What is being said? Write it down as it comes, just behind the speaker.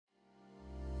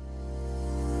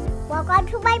Welcome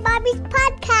to my mommy's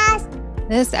podcast.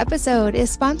 This episode is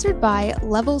sponsored by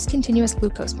Levels Continuous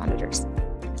Glucose Monitors.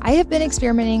 I have been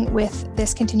experimenting with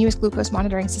this continuous glucose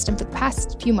monitoring system for the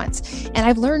past few months, and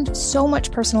I've learned so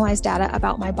much personalized data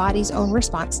about my body's own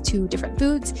response to different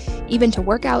foods, even to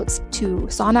workouts, to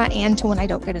sauna, and to when I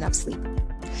don't get enough sleep.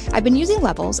 I've been using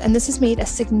Levels, and this has made a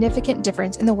significant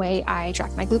difference in the way I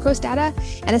track my glucose data,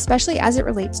 and especially as it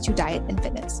relates to diet and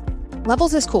fitness.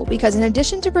 Levels is cool because in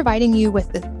addition to providing you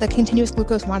with the continuous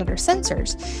glucose monitor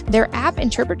sensors, their app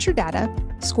interprets your data,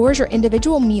 scores your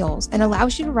individual meals, and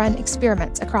allows you to run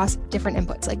experiments across different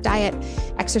inputs like diet,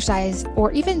 exercise,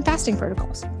 or even fasting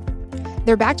protocols.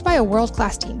 They're backed by a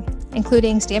world-class team,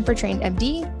 including Stanford-trained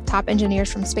MD, top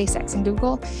engineers from SpaceX and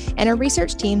Google, and a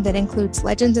research team that includes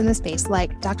legends in the space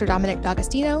like Dr. Dominic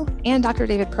D'Agostino and Dr.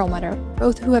 David Perlmutter,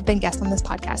 both who have been guests on this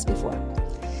podcast before.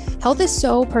 Health is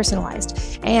so personalized,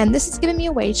 and this has given me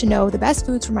a way to know the best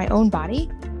foods for my own body,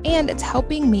 and it's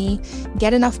helping me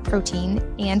get enough protein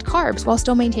and carbs while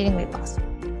still maintaining weight loss.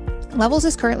 Levels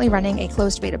is currently running a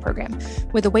closed beta program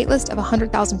with a waitlist of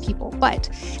 100,000 people, but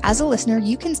as a listener,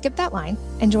 you can skip that line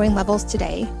and join Levels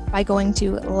today by going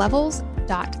to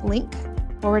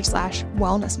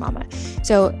levels.link/wellnessmama.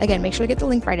 So again, make sure to get the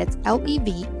link right. It's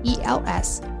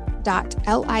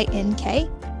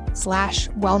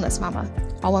levels.link/wellnessmama.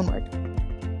 All one word.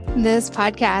 This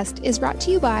podcast is brought to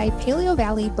you by Paleo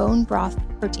Valley Bone Broth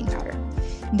Protein Powder.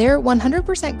 Their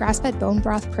 100% grass-fed bone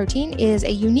broth protein is a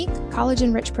unique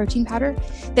collagen-rich protein powder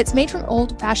that's made from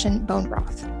old-fashioned bone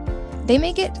broth. They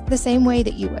make it the same way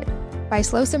that you would, by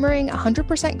slow simmering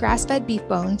 100% grass-fed beef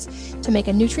bones to make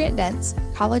a nutrient-dense,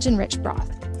 collagen-rich broth.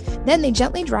 Then they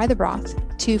gently dry the broth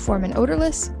to form an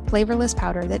odorless, flavorless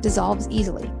powder that dissolves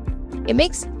easily. It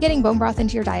makes getting bone broth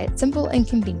into your diet simple and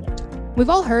convenient. We've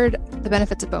all heard the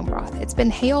benefits of bone broth. It's been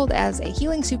hailed as a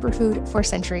healing superfood for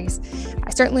centuries.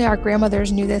 Certainly our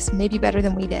grandmothers knew this maybe better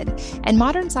than we did. And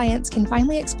modern science can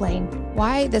finally explain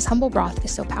why this humble broth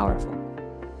is so powerful.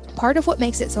 Part of what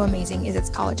makes it so amazing is its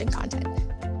collagen content.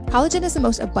 Collagen is the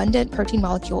most abundant protein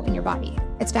molecule in your body.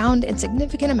 It's found in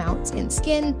significant amounts in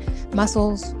skin,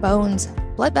 muscles, bones,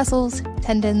 blood vessels,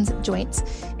 tendons, joints,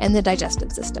 and the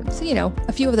digestive system. So,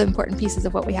 a few of the important pieces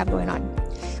of what we have going on.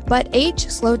 But age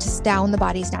slows down the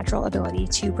body's natural ability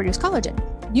to produce collagen.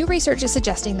 New research is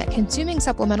suggesting that consuming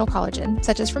supplemental collagen,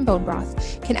 such as from bone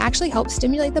broth, can actually help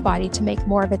stimulate the body to make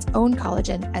more of its own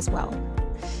collagen as well.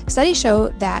 Studies show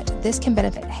that this can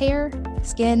benefit hair,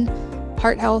 skin,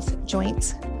 heart health,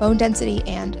 joints, bone density,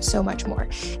 and so much more.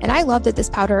 And I love that this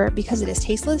powder, because it is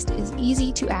tasteless, is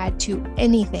easy to add to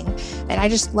anything. And I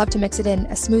just love to mix it in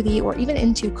a smoothie or even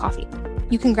into coffee.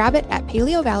 You can grab it at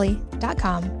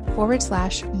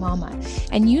paleovalley.com/mama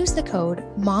and use the code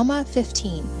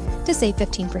MAMA15 to save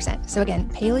 15%. So again,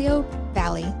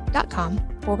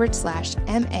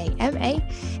 paleovalley.com/MAMA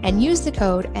and use the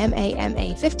code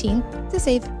MAMA15 to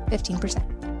save 15%.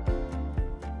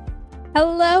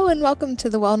 Hello and welcome to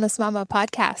the Wellness Mama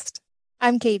podcast.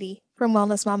 I'm Katy from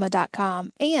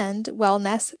wellnessmama.com and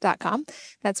wellness.com.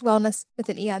 That's wellness with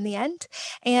an E on the end.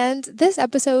 And this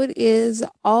episode is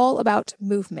all about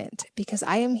movement because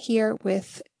I am here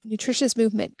with Nutritious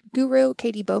Movement guru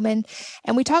Katy Bowman,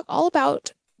 and we talk all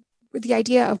about the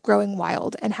idea of growing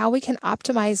wild and how we can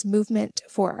optimize movement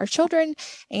for our children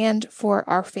and for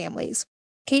our families.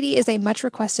 Katy is a much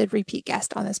requested repeat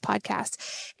guest on this podcast,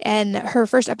 and her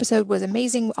first episode was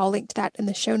amazing. I'll link to that in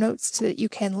the show notes so that you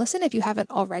can listen if you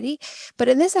haven't already. But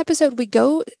in this episode, we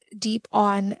go deep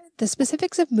on the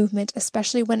specifics of movement,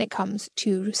 especially when it comes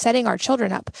to setting our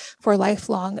children up for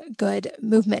lifelong good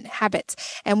movement habits.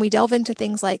 And we delve into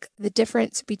things like the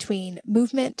difference between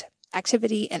movement,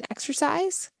 activity, and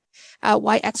exercise,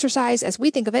 why exercise, as we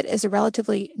think of it, is a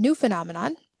relatively new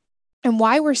phenomenon, and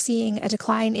why we're seeing a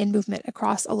decline in movement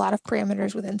across a lot of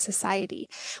parameters within society.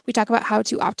 We talk about how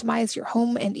to optimize your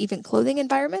home and even clothing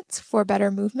environments for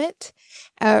better movement,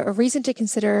 a reason to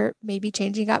consider maybe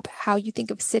changing up how you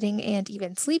think of sitting and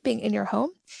even sleeping in your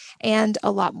home, and a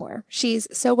lot more. She's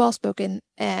so well-spoken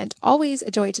and always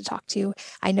a joy to talk to.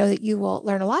 I know that you will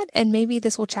learn a lot, and maybe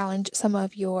this will challenge some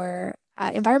of your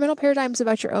environmental paradigms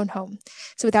about your own home.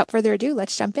 So without further ado,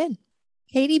 let's jump in.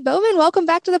 Katy Bowman, welcome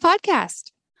back to the podcast.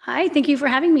 Hi, thank you for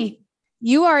having me.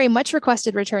 You are a much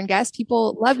requested return guest.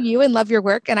 People love you and love your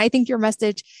work, and I think your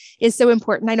message is so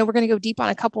important. I know we're going to go deep on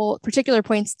a couple particular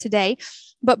points today,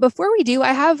 but before we do,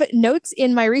 I have notes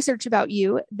in my research about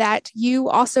you that you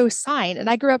also sign,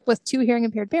 and I grew up with 2 hearing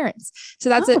impaired parents. So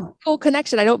that's a cool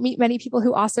connection. I don't meet many people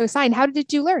who also sign. How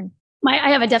did you learn?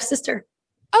 I have a deaf sister.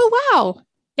 Oh, wow.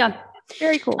 Yeah.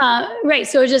 Very cool. Right.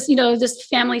 So just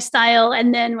family style.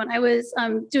 And then when I was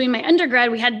doing my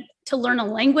undergrad, we had to learn a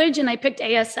language, and I picked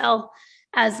ASL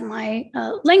as my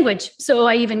language. So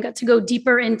I even got to go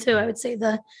deeper into, I would say,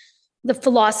 the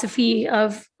philosophy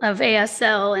of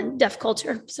ASL and deaf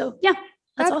culture. So yeah,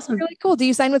 that's awesome. Really cool. Do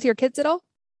you sign with your kids at all?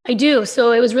 I do.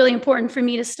 So it was really important for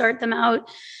me to start them out.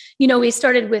 We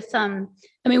started with,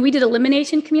 we did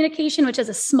elimination communication, which is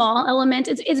a small element.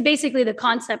 It's basically the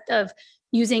concept of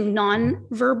using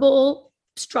nonverbal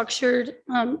structured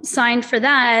sign for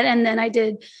that. And then I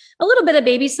did a little bit of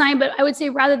baby sign, but I would say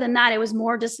rather than that, it was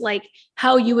more just like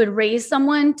how you would raise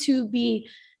someone to be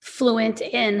fluent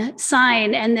in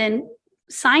sign. And then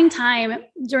sign time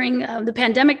during the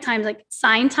pandemic times, like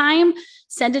sign time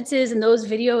sentences and those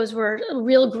videos were a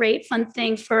real great fun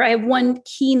thing I have one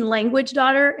keen language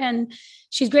daughter, and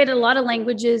she's great at a lot of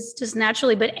languages just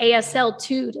naturally, but ASL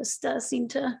too just seemed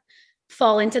to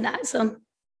fall into that. So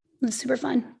it's super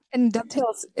fun. And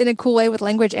dovetails in a cool way with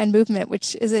language and movement,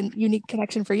 which is a unique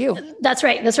connection for you. That's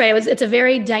right. It's a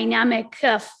very dynamic,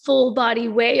 full body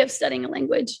way of studying a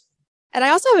language. And I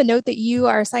also have a note that you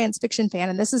are a science fiction fan,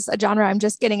 and this is a genre I'm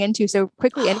just getting into. So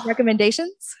quickly, any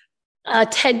recommendations?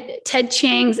 Ted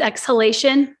Chiang's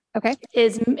Exhalation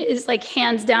is like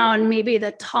hands down maybe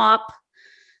the top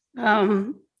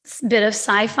bit of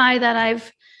sci-fi that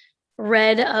I've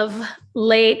read of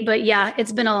late. But yeah,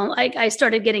 it's been I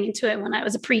started getting into it when I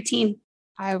was a preteen.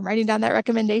 I'm writing down that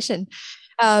recommendation.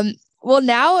 Well,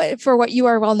 now for what you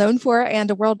are well known for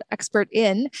and a world expert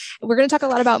in, we're going to talk a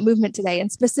lot about movement today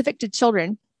and specific to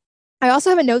children. I also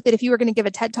have a note that if you were going to give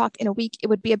a TED Talk in a week, it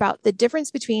would be about the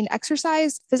difference between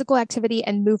exercise, physical activity,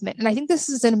 and movement. And I think this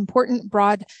is an important,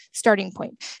 broad starting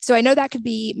point. So I know that could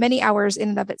be many hours in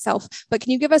and of itself, but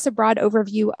can you give us a broad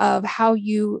overview of how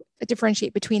you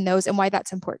differentiate between those and why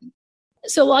that's important?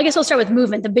 So, I guess I'll start with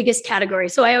movement, the biggest category.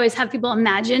 So I always have people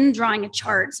imagine drawing a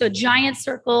chart. So a giant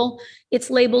circle, it's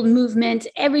labeled movement.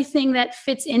 Everything that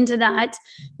fits into that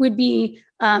would be,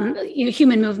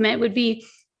 human movement would be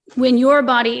when your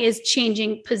body is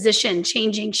changing position,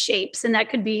 changing shapes. And that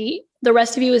could be the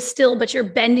rest of you is still, but you're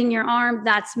bending your arm.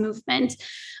 That's movement.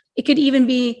 It could even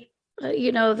be,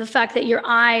 the fact that your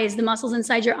eyes, the muscles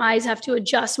inside your eyes have to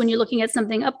adjust when you're looking at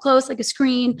something up close, like a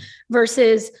screen,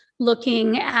 versus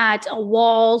looking at a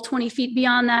wall 20 feet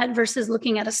beyond that, versus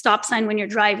looking at a stop sign when you're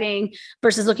driving,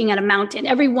 versus looking at a mountain.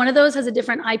 Every one of those has a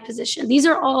different eye position. These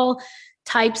are all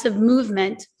types of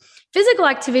movement. Physical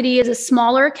activity is a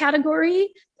smaller category,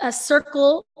 a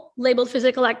circle labeled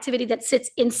physical activity that sits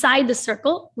inside the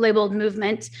circle labeled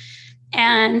movement.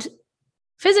 And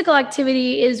physical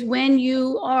activity is when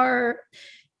you are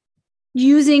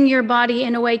using your body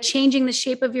in a way, changing the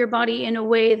shape of your body in a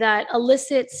way that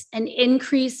elicits an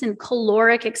increase in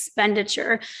caloric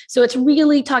expenditure. So it's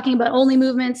really talking about only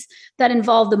movements that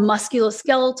involve the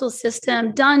musculoskeletal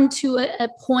system done to a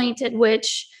point at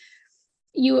which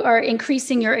you are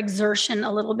increasing your exertion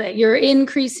a little bit. You're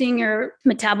increasing your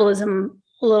metabolism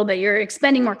a little bit. You're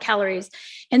expending more calories.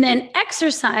 And then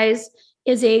exercise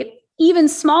is a even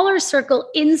smaller circle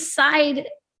inside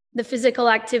the physical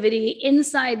activity,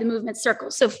 inside the movement circle.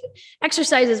 So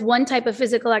exercise is one type of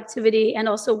physical activity and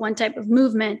also one type of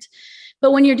movement.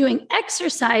 But when you're doing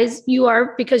exercise, you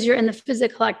are, because you're in the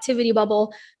physical activity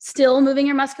bubble, still moving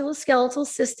your musculoskeletal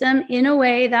system in a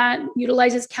way that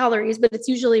utilizes calories, but it's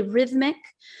usually rhythmic.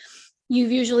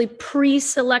 You've usually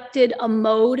pre-selected a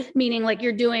mode, meaning like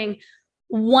you're doing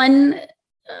one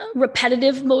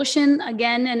repetitive motion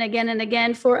again and again and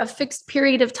again for a fixed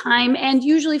period of time, and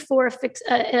usually for a fixed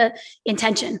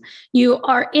intention. You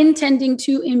are intending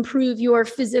to improve your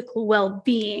physical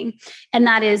well-being, and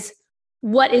that is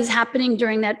what is happening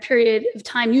during that period of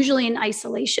time, usually in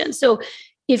isolation. So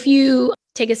if you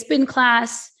take a spin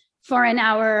class for an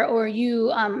hour, or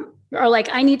you are like,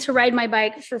 I need to ride my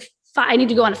bike I need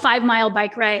to go on a 5-mile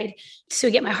bike ride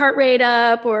to get my heart rate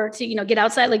up, or to, get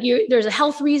outside. Like there's a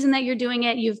health reason that you're doing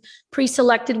it. You've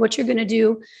pre-selected what you're going to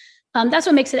do. That's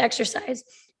what makes it exercise.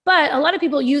 But a lot of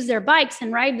people use their bikes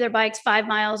and ride their bikes 5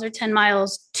 miles or 10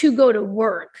 miles to go to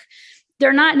work.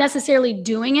 They're not necessarily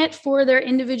doing it for their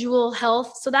individual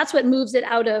health. So that's what moves it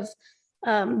out of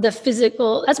the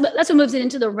physical. That's what moves it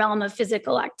into the realm of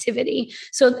physical activity.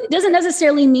 So it doesn't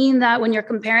necessarily mean that when you're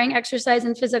comparing exercise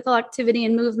and physical activity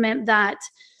and movement, that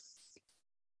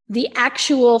the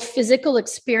actual physical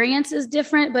experience is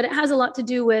different, but it has a lot to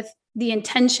do with the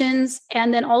intentions.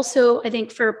 And then also, I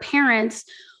think for parents,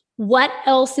 what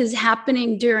else is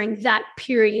happening during that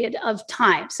period of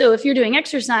time. So if you're doing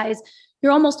exercise,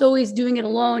 you're almost always doing it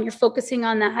alone. You're focusing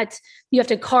on that. You have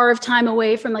to carve time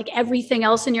away from like everything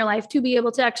else in your life to be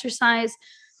able to exercise.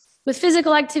 With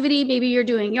physical activity, maybe you're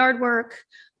doing yard work,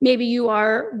 maybe you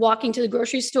are walking to the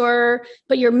grocery store,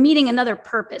 but you're meeting another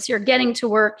purpose. You're getting to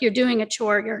work, you're doing a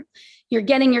chore, you're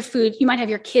getting your food. You might have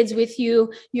your kids with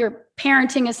you. You're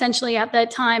parenting essentially at that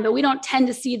time, but we don't tend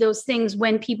to see those things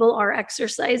when people are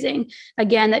exercising.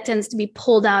 Again, that tends to be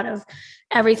pulled out of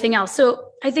everything else. So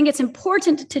I think it's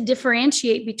important to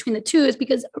differentiate between the two, is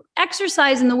because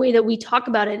exercise in the way that we talk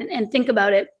about it and think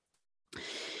about it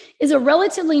is a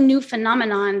relatively new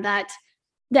phenomenon that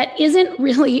isn't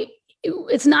really,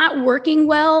 it's not working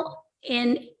well,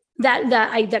 in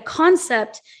that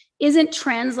concept isn't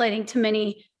translating to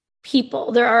many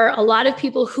people. There are a lot of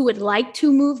people who would like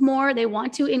to move more. They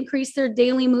want to increase their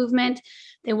daily movement.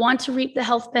 They want to reap the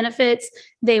health benefits.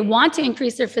 They want to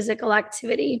increase their physical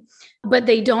activity, but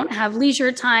they don't have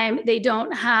leisure time. They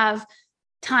don't have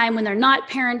time when they're not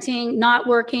parenting, not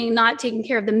working, not taking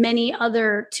care of the many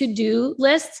other to-do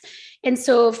lists. And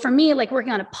so for me, like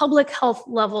working on a public health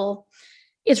level,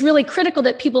 it's really critical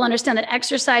that people understand that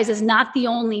exercise is not the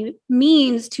only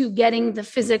means to getting the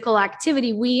physical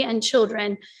activity we and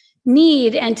children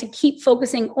need, and to keep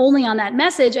focusing only on that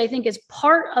message, I think, is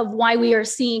part of why we are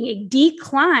seeing a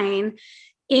decline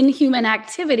in human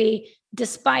activity,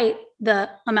 despite the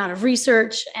amount of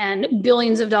research and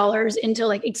billions of dollars into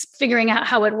like figuring out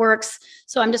how it works.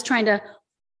 So I'm just trying to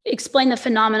explain the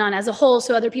phenomenon as a whole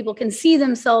so other people can see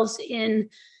themselves in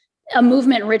a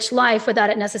movement-rich life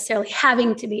without it necessarily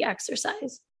having to be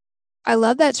exercise. I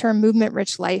love that term,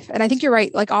 movement-rich life. And I think you're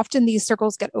right. Like often these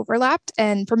circles get overlapped.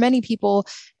 And for many people,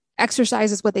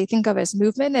 exercise is what they think of as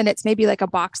movement. And it's maybe like a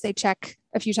box they check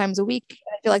a few times a week.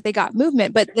 I feel like they got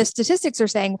movement, but the statistics are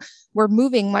saying we're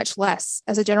moving much less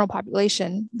as a general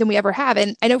population than we ever have.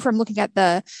 And I know from looking at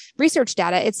the research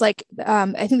data, it's like,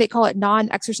 I think they call it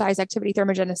non-exercise activity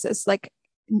thermogenesis, like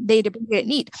they abbreviate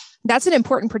NEAT. That's an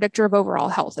important predictor of overall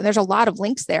health. And there's a lot of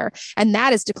links there, and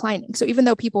that is declining. So even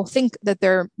though people think that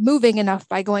they're moving enough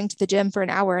by going to the gym for an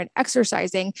hour and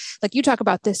exercising, like you talk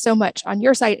about this so much on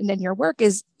your site and in your work,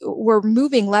 is we're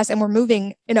moving less, and we're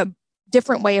moving in a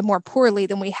different way and more poorly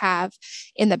than we have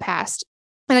in the past.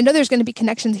 And I know there's going to be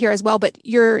connections here as well, but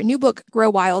your new book, Grow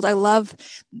Wild, I love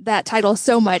that title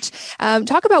so much.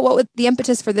 Talk about what the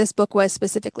impetus for this book was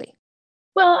specifically.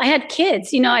 Well, I had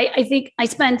kids. I think I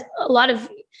spent a lot of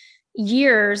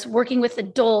years working with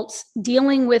adults,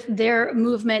 dealing with their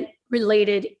movement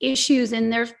related issues in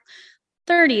their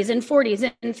 30s and 40s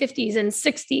and 50s and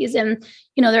 60s. And,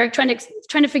 they're trying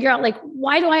to figure out, like,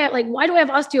 why do I have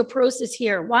osteoporosis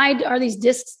here? Why are these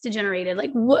discs degenerated?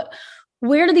 Like,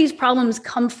 where do these problems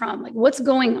come from? Like, what's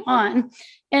going on?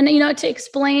 And, to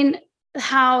explain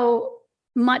how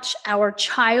much our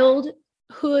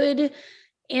childhood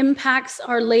impacts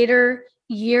our later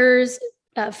years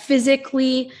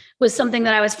physically was something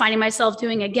that I was finding myself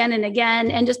doing again and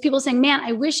again. And just people saying, man,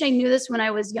 I wish I knew this when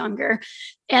I was younger.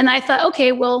 And I thought,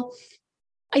 okay, well,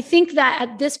 I think that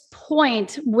at this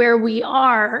point where we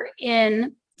are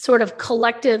in sort of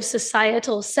collective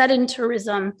societal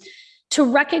sedentarism, to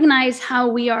recognize how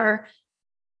we are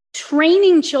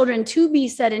training children to be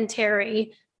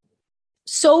sedentary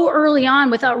so early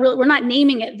on we're not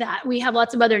naming it that. We have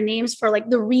lots of other names for like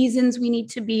the reasons we need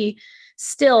to be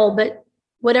still, but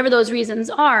whatever those reasons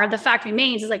are, the fact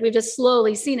remains is like we've just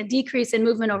slowly seen a decrease in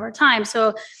movement over time.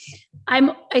 So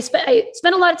I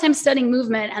spent a lot of time studying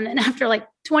movement, and then after like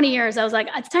 20 years, I was like,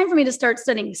 it's time for me to start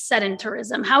studying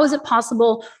sedentarism. How is it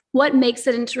possible? What makes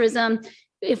sedentarism?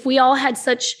 If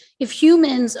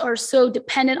humans are so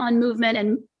dependent on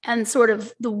movement and sort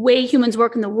of the way humans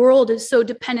work in the world is so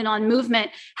dependent on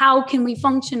movement, how can we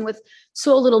function with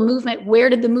so little movement? Where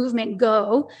did the movement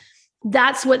go?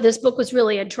 That's what this book was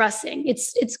really addressing.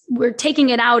 We're taking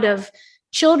it out of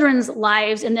children's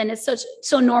lives, and then it's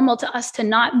so normal to us to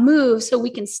not move, so we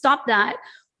can stop that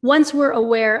once we're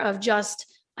aware of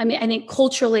I think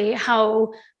culturally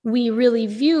how we really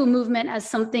view movement as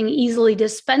something easily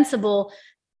dispensable,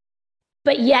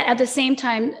 but yet at the same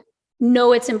time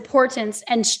know its importance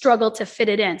and struggle to fit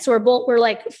it in. So we're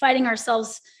like fighting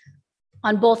ourselves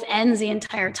on both ends the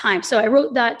entire time. So I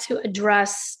wrote that to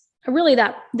address really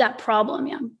that problem.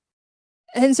 Yeah.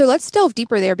 And so let's delve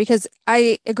deeper there, because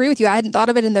I agree with you. I hadn't thought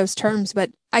of it in those terms,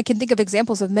 but I can think of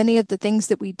examples of many of the things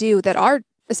that we do that are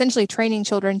essentially training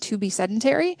children to be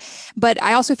sedentary. But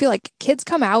I also feel like kids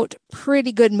come out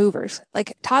pretty good movers.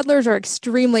 Like toddlers are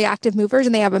extremely active movers,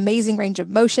 and they have amazing range of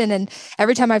motion. And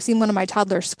every time I've seen one of my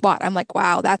toddlers squat, I'm like,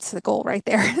 wow, that's the goal right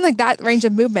there. Like that range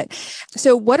of movement.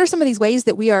 So what are some of these ways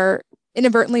that we are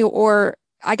inadvertently, or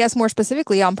I guess more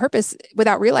specifically on purpose,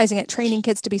 without realizing it, training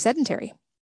kids to be sedentary?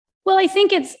 Well, I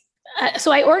think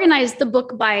so I organized the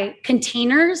book by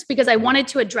containers because I wanted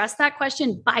to address that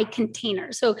question by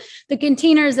container. So the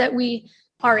containers that we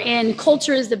are in.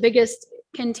 Culture is the biggest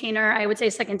container, I would say,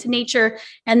 second to nature.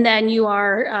 And then you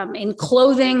are in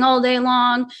clothing all day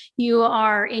long. You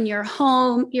are in your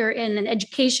home. You're in an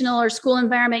educational or school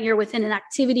environment. You're within an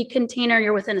activity container.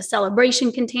 You're within a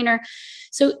celebration container.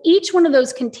 So each one of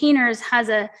those containers has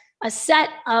a set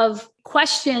of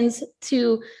questions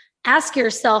to ask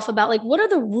yourself about, like, what are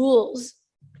the rules?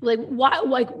 Like, why,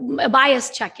 like a bias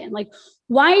check-in, like,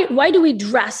 why do we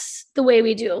dress the way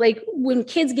we do? Like, when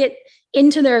kids get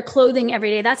into their clothing every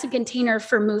day, that's a container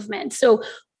for movement. So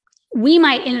we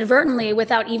might inadvertently,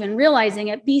 without even realizing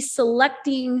it, be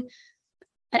selecting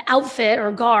an outfit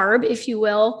or garb, if you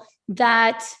will,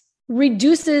 that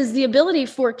reduces the ability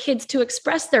for kids to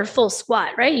express their full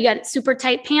squat, right? You got super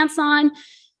tight pants on.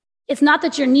 It's not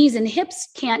that your knees and hips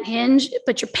can't hinge,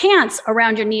 but your pants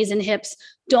around your knees and hips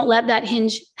don't let that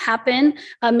hinge happen.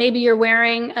 Maybe you're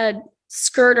wearing a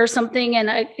skirt or something and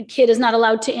a kid is not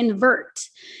allowed to invert,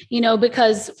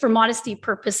 because for modesty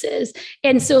purposes.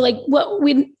 And so, like, what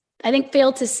we, I think,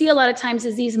 fail to see a lot of times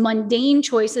is these mundane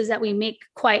choices that we make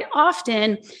quite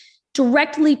often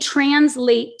directly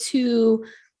translate to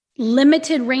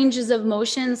limited ranges of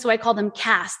motion. So I call them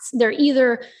casts. They're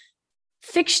either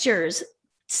fixtures,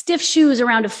 stiff shoes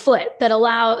around a foot that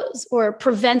allows or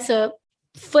prevents a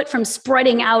foot from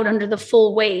spreading out under the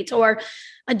full weight, or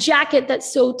a jacket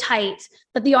that's so tight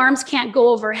that the arms can't go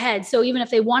overhead. So even if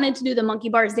they wanted to do the monkey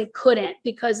bars, they couldn't,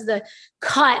 because the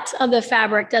cut of the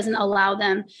fabric doesn't allow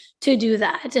them to do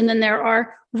that. And then there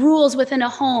are rules within a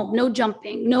home: no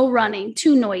jumping, no running,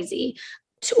 too noisy.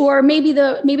 Or maybe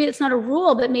it's not a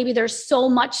rule, but maybe there's so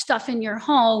much stuff in your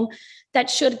home that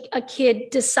should a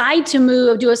kid decide to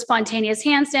move, do a spontaneous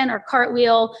handstand or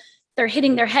cartwheel, they're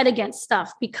hitting their head against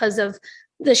stuff because of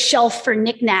the shelf for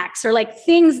knickknacks, or like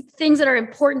things that are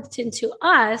important to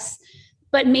us,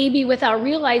 but maybe without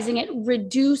realizing it,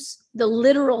 reduce the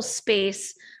literal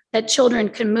space that children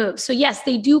can move. So yes,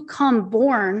 they do come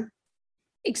born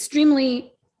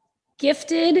extremely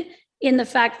gifted in the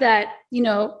fact that,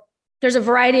 there's a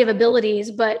variety of abilities,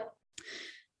 but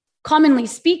commonly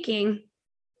speaking,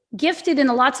 gifted in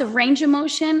lots of range of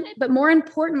motion, but more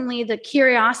importantly, the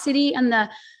curiosity and the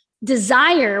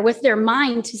desire with their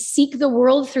mind to seek the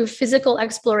world through physical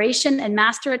exploration and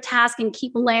master a task and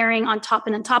keep layering on top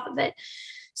and on top of it.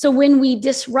 So when we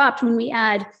disrupt, when we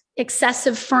add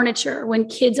excessive furniture, when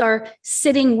kids are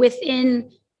sitting within,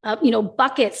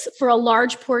 buckets for a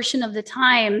large portion of the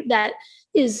time, that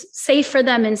is safe for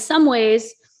them in some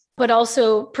ways, but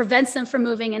also prevents them from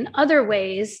moving in other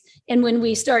ways. And when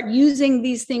we start using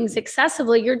these things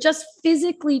excessively, you're just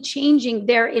physically changing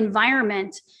their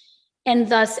environment, and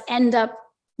thus end up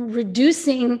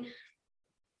reducing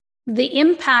the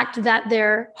impact that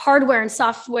their hardware and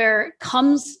software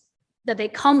that they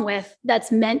come with,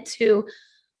 that's meant to,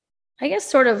 I guess,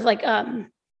 sort of like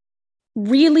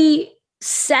really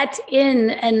set in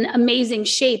an amazing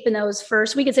shape in those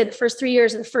first, we could say the first 3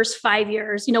 years or the first 5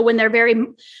 years, when they're very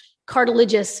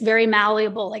cartilaginous, very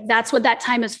malleable. Like, that's what that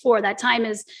time is for. That time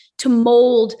is to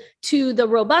mold to the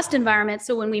robust environment.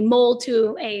 So when we mold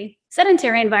to a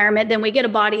sedentary environment, then we get a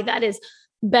body that is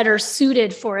better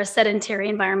suited for a sedentary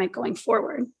environment going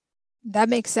forward. That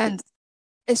makes sense.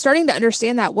 And starting to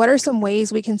understand that, what are some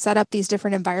ways we can set up these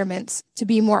different environments to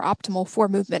be more optimal for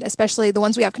movement, especially the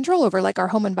ones we have control over, like our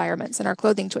home environments and our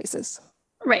clothing choices?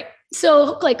 Right.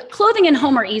 So like clothing and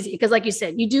home are easy because, like you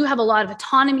said, you do have a lot of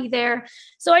autonomy there.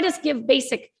 So I just give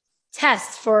basic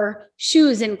tests for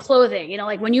shoes and clothing.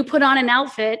 Like when you put on an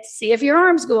outfit, see if your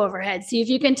arms go overhead, see if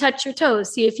you can touch your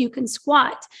toes, see if you can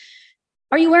squat.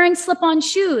 Are you wearing slip-on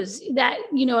shoes that,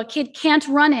 a kid can't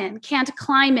run in, can't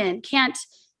climb in,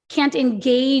 can't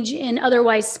engage in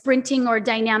otherwise sprinting or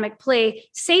dynamic play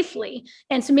safely?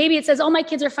 And so maybe it says, oh, my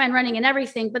kids are fine running and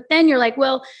everything. But then you're like,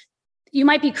 well, you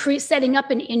might be setting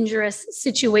up an injurious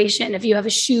situation if you have a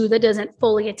shoe that doesn't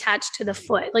fully attach to the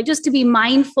foot. Like, just to be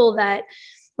mindful that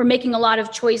we're making a lot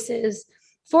of choices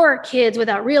for our kids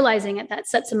without realizing it, that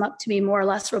sets them up to be more or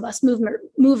less robust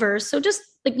movers. So just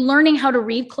like learning how to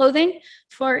read clothing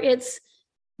for its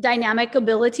dynamic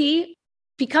ability.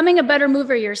 Becoming a better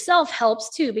mover yourself helps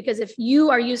too, because if you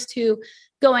are used to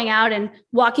going out and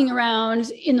walking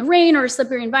around in the rain or a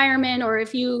slippery environment, or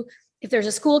if there's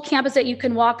a school campus that you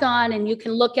can walk on and you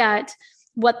can look at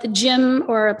what the gym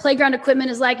or a playground equipment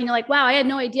is like, and you're like, wow, I had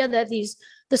no idea that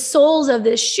the soles of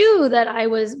this shoe that I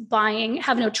was buying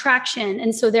have no traction.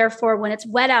 And so therefore, when it's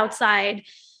wet outside,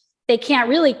 they can't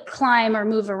really climb or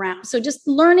move around. So just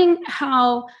learning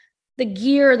how the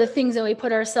gear, the things that we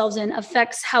put ourselves in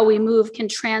affects how we move can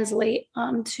translate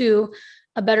to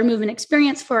a better movement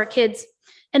experience for our kids.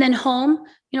 And then home,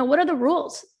 what are the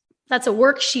rules? that's a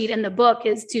worksheet in the book,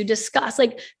 is to discuss,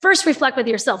 like, first reflect with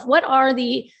yourself. What are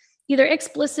the either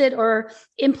explicit or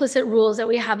implicit rules that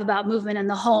we have about movement in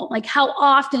the home? Like, how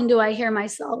often do I hear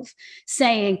myself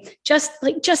saying, just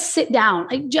sit down,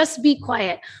 like, just be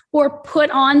quiet, or put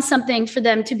on something for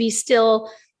them to be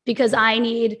still because I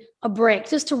need a break?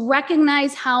 Just to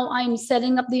recognize how I'm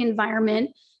setting up the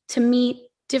environment to meet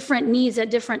different needs at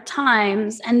different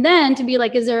times. And then to be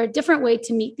like, is there a different way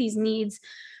to meet these needs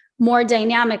more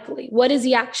dynamically? What is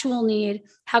the actual need?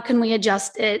 How can we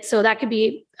adjust it? So that could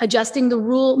be adjusting the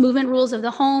movement rules of the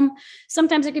home.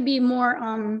 Sometimes it could be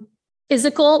more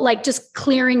physical, like just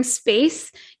clearing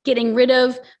space, getting rid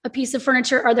of a piece of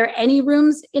furniture. Are there any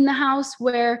rooms in the house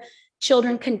where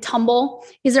children can tumble?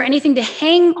 Is there anything to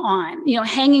hang on?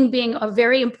 Hanging being a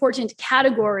very important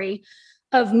category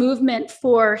of movement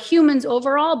for humans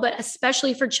overall, but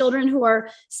especially for children who are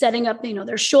setting up,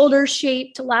 their shoulder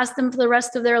shape to last them for the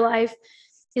rest of their life.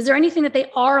 Is there anything that they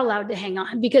are allowed to hang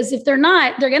on? Because if they're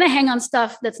not, they're going to hang on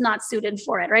stuff that's not suited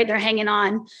for it, right? They're hanging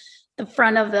on the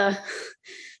front of the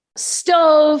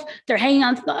stove. They're hanging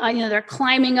on, they're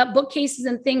climbing up bookcases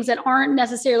and things that aren't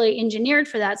necessarily engineered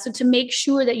for that. So to make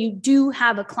sure that you do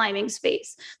have a climbing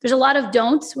space. There's a lot of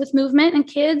don'ts with movement and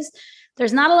kids.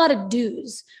 There's not a lot of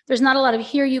do's. There's not a lot of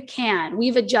here you can.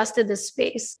 We've adjusted this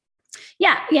space.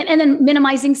 Yeah. And then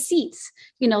minimizing seats.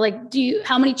 Like,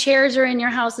 how many chairs are in your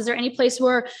house? Is there any place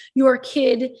where your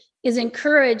kid is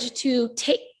encouraged to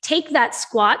take that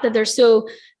squat that they're so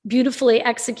beautifully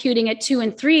executing at 2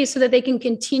 and 3, so that they can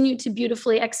continue to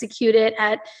beautifully execute it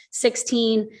at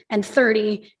 16 and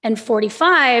 30 and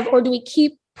 45? Or do we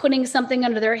keep putting something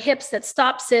under their hips that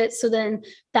stops it, so then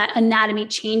that anatomy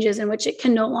changes in which it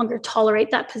can no longer tolerate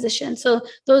that position? So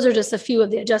those are just a few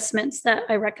of the adjustments that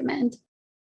I recommend.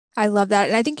 I love that.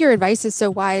 And I think your advice is so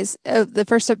wise. The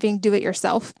first step being do it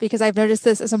yourself, because I've noticed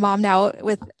this as a mom now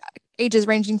with ages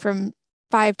ranging from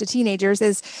 5 to teenagers,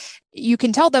 is you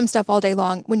can tell them stuff all day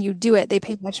long. When you do it, they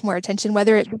pay much more attention,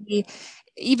 whether it be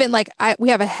even like we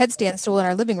have a headstand stool in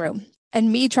our living room. And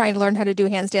me trying to learn how to do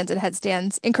handstands and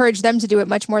headstands encourage them to do it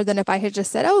much more than if I had just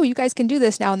said, oh, you guys can do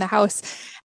this now in the house.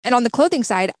 And on the clothing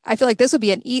side, I feel like this would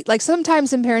be like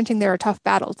sometimes in parenting, there are tough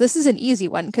battles. This is an easy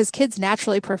one because kids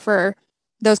naturally prefer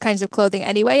those kinds of clothing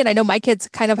anyway. And I know my kids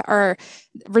kind of are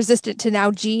resistant to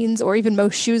now jeans or even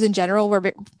most shoes in general.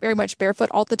 We're very much barefoot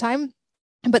all the time.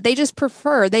 But they just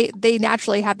prefer, they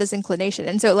naturally have this inclination.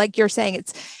 And so like you're saying,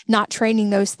 it's not training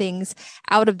those things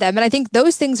out of them. And I think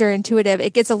those things are intuitive.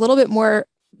 It gets a little bit more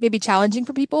maybe challenging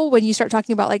for people when you start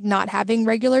talking about like not having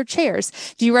regular chairs.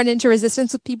 Do you run into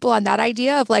resistance with people on that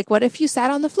idea of like, what if you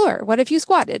sat on the floor? What if you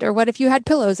squatted? Or what if you had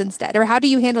pillows instead? Or how do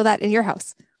you handle that in your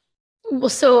house? Well,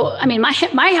 so, I mean, my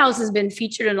house has been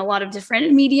featured in a lot of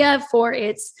different media for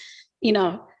its,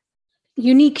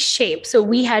 unique shape. So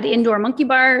we had indoor monkey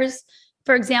bars,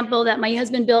 for example, that my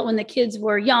husband built when the kids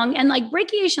were young. And like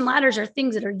brachiation ladders are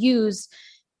things that are used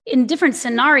in different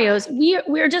scenarios.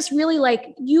 We're just really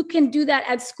like, you can do that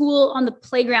at school on the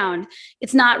playground.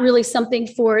 It's not really something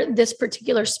for this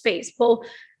particular space. Well,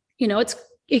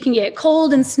 it can get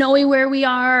cold and snowy where we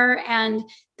are, and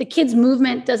the kids'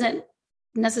 movement doesn't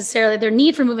necessarily, their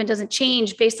need for movement doesn't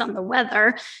change based on the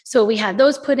weather. So we had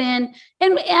those put in,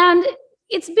 and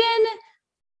it's been,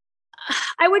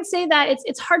 I would say that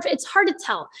it's hard to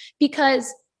tell,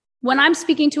 because when I'm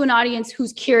speaking to an audience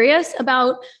who's curious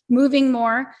about moving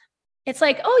more, it's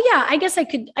like, oh yeah, I guess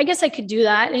I could do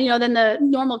that. And, then the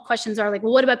normal questions are like,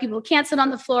 well, what about people who can't sit on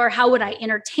the floor? How would I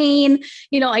entertain?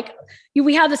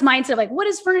 We have this mindset of like, what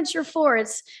is furniture for?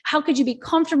 It's how could you be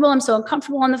comfortable? I'm so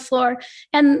uncomfortable on the floor.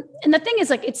 And the thing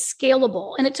is like, it's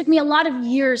scalable. And it took me a lot of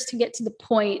years to get to the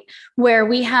point where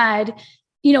we had,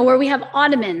 where we have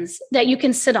ottomans that you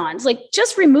can sit on. It's like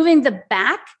just removing the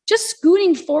back, just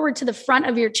scooting forward to the front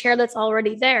of your chair that's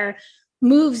already there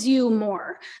moves you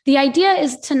more. The idea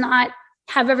is to not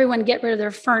have everyone get rid of their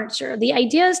furniture. The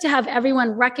idea is to have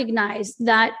everyone recognize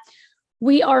that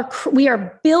we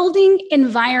are building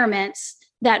environments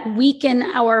that weaken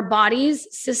our bodies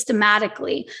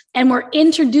systematically. And we're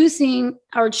introducing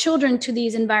our children to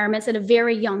these environments at a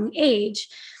very young age.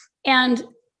 And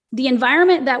the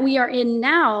environment that we are in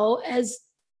now, as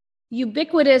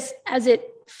ubiquitous as it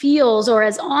feels or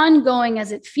as ongoing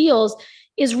as it feels,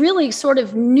 is really sort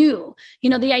of new.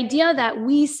 The idea that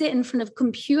we sit in front of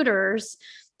computers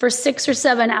for 6 or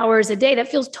 7 hours a day, that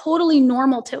feels totally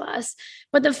normal to us.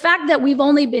 But the fact that we've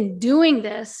only been doing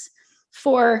this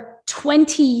for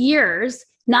 20 years,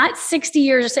 not 60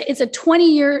 years, it's a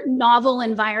 20-year novel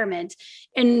environment.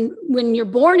 And when you're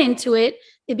born into it,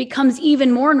 it becomes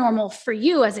even more normal for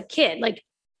you as a kid. Like,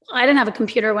 I didn't have a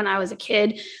computer when I was a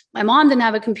kid. My mom didn't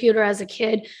have a computer as a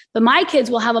kid, but my kids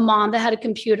will have a mom that had a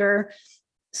computer.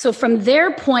 So from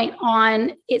their point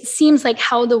on, it seems like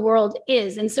how the world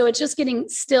is. And so it's just getting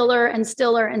stiller and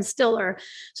stiller and stiller.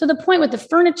 So the point with the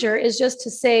furniture is just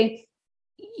to say,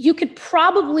 you could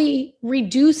probably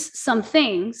reduce some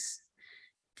things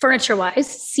furniture-wise,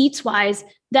 seats-wise,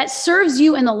 that serves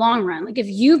you in the long run. Like if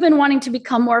you've been wanting to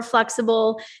become more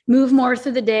flexible, move more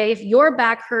through the day, if your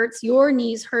back hurts, your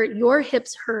knees hurt, your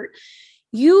hips hurt,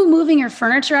 you moving your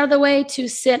furniture out of the way to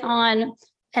sit on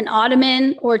an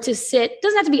ottoman or to sit,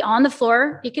 doesn't have to be on the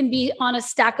floor. It can be on a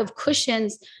stack of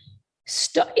cushions,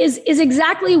 is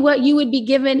exactly what you would be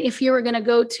given if you were going to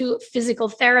go to physical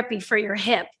therapy for your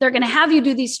hip. They're going to have you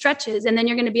do these stretches. And then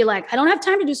you're going to be like, I don't have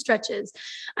time to do stretches.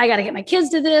 I got to get my kids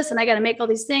to this and I got to make all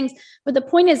these things. But the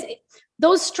point is,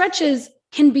 those stretches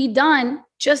can be done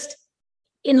just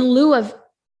in lieu of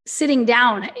sitting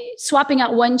down, swapping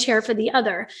out one chair for the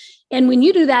other. And when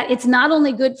you do that, it's not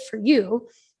only good for you,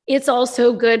 it's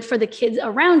also good for the kids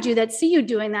around you that see you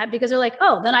doing that, because they're like,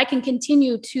 oh, then I can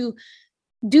continue to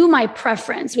do my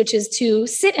preference, which is to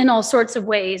sit in all sorts of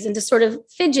ways and to sort of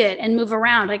fidget and move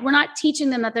around. Like we're not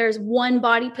teaching them that there's one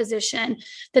body position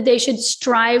that they should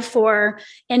strive for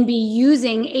and be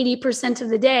using 80% of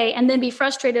the day and then be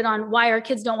frustrated on why our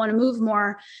kids don't want to move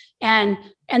more and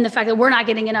the fact that we're not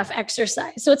getting enough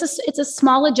exercise. So it's a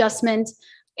small adjustment.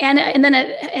 And then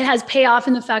it has payoff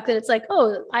in the fact that it's like,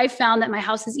 oh, I found that my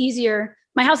house is easier.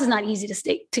 My house is not easy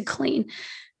to clean,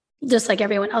 just like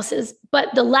everyone else's.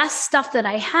 But the less stuff that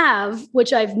I have,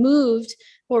 which I've moved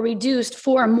or reduced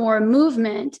for more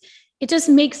movement, it just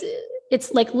makes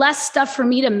it's like less stuff for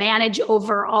me to manage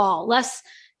overall, less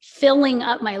filling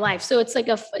up my life. So it's like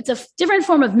it's a different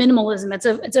form of minimalism.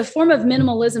 It's a form of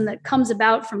minimalism that comes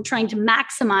about from trying to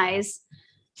maximize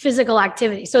physical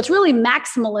activity. So it's really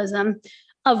maximalism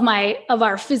of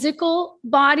our physical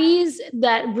bodies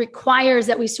that requires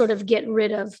that we sort of get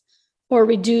rid of or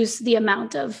reduce the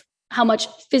amount of how much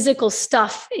physical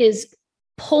stuff is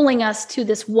pulling us to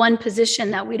this one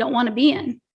position that we don't want to be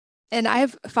in. And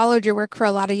I've followed your work for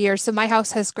a lot of years. So my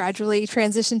house has gradually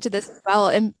transitioned to this as well.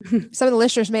 And some of the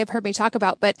listeners may have heard me talk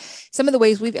about, but some of the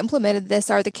ways we've implemented this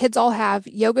are the kids all have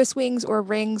yoga swings or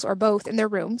rings or both in their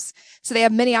rooms. So they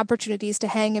have many opportunities to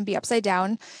hang and be upside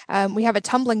down. We have a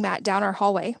tumbling mat down our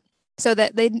hallway so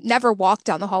that they never walk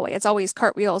down the hallway. It's always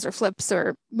cartwheels or flips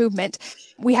or movement.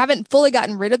 We haven't fully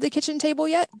gotten rid of the kitchen table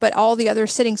yet, but all the other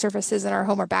sitting surfaces in our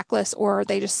home are backless, or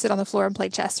they just sit on the floor and play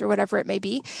chess or whatever it may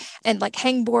be. And like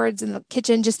hang boards in the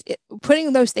kitchen,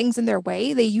 putting those things in their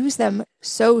way, they use them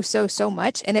so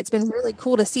much. And it's been really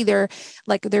cool to see their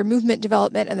movement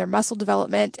development and their muscle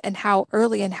development and how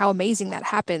early and how amazing that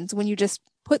happens when you just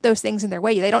put those things in their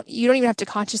way. You don't even have to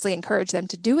consciously encourage them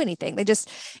to do anything. They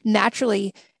just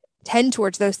naturally tend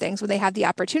towards those things when they have the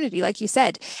opportunity, like you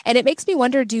said. And it makes me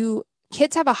wonder, do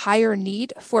kids have a higher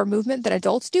need for movement than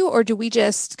adults do, or do we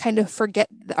just kind of forget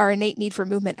our innate need for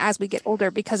movement as we get older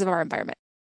because of our environment?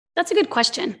 That's a good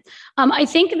question. I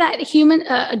think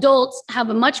that adults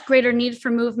have a much greater need for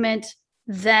movement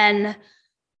than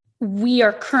we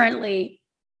are currently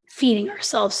feeding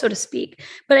ourselves, so to speak.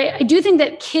 But I do think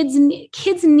that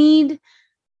kids need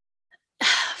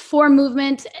for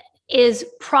movement is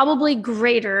probably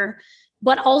greater,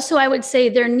 but also I would say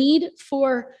their need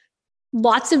for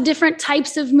lots of different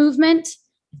types of movement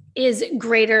is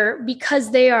greater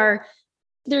because they're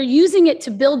using it to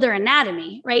build their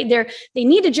anatomy, right? They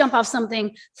need to jump off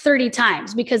something 30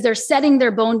 times because they're setting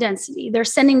their bone density. They're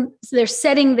setting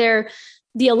the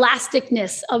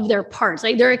elasticness of their parts.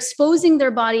 Like they're exposing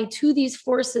their body to these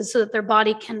forces so that their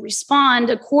body can respond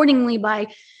accordingly by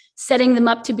setting them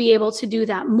up to be able to do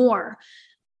that more.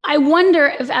 I wonder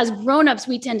if as grownups,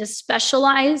 we tend to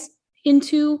specialize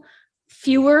into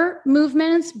fewer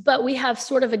movements, but we have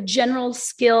sort of a general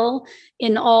skill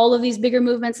in all of these bigger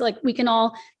movements. Like we can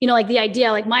all, like the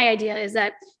idea, like my idea is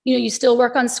that, you still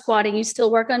work on squatting, you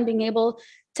still work on being able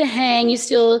to hang, you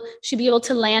still should be able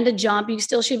to land a jump, you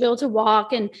still should be able to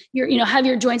walk and have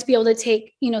your joints be able to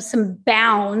take, some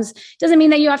bounds. Doesn't mean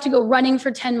that you have to go running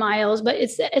for 10 miles, but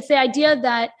it's the idea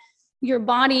that your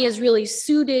body is really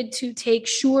suited to take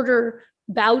shorter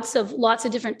bouts of lots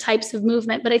of different types of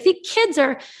movement. But I think kids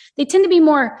they tend to be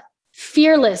more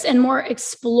fearless and more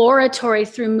exploratory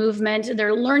through movement.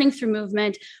 They're learning through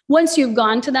movement. Once you've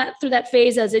gone through that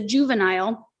phase as a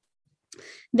juvenile,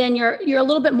 then you're a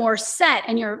little bit more set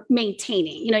and you're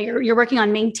maintaining, you're working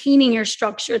on maintaining your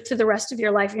structure through the rest of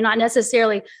your life. You're not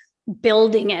necessarily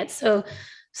building it. So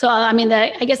I mean,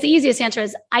 I guess the easiest answer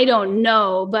is I don't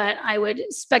know, but I would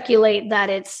speculate that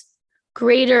it's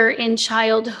greater in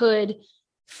childhood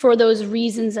for those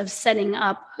reasons of setting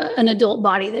up an adult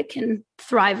body that can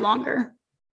thrive longer.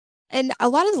 And a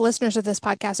lot of the listeners of this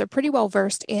podcast are pretty well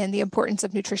versed in the importance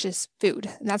of nutritious food.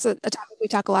 And that's a topic we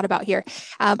talk a lot about here.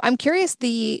 I'm curious,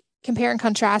 the compare and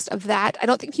contrast of that. I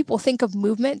don't think people think of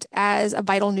movement as a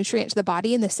vital nutrient to the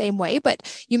body in the same way,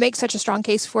 but you make such a strong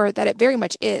case for it that it very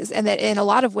much is. And that in a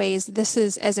lot of ways, this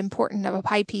is as important of a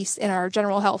pie piece in our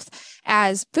general health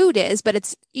as food is, but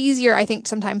it's easier, I think,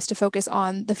 sometimes to focus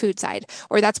on the food side,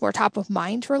 or that's more top of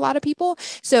mind for a lot of people.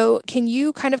 So can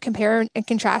you kind of compare and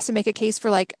contrast and make a case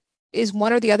for like, is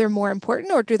one or the other more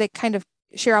important, or do they kind of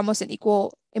share almost an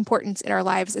equal importance in our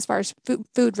lives as far as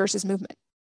food versus movement?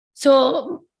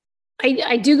 So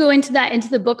I do go into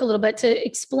the book a little bit to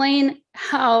explain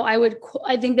how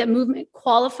I think that movement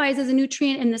qualifies as a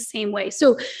nutrient in the same way.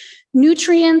 So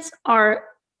nutrients are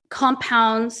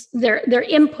compounds, they're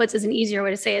inputs is an easier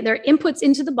way to say it. They're inputs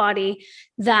into the body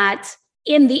that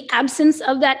in the absence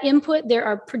of that input, there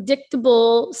are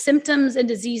predictable symptoms and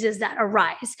diseases that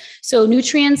arise. So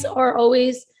nutrients are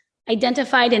always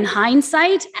identified in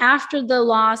hindsight after the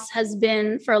loss has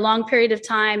been for a long period of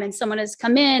time, and someone has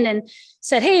come in and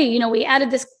said, hey, we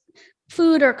added this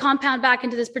food or compound back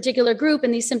into this particular group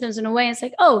and these symptoms in a way. And it's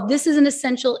like, oh, this is an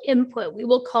essential input. We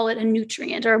will call it a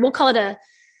nutrient, or we'll call it a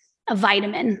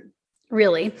vitamin,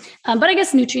 really. But I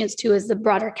guess nutrients too is the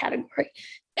broader category.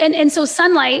 And so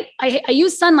sunlight, I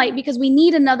use sunlight because we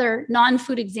need another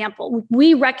non-food example.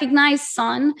 We recognize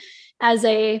sun as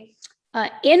a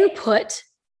input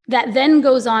that then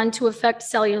goes on to affect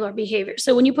cellular behavior.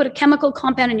 So when you put a chemical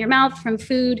compound in your mouth from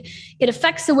food, it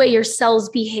affects the way your cells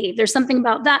behave. There's something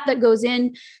about that goes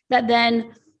in that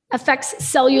then affects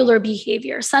cellular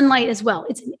behavior. Sunlight as well.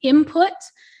 It's an input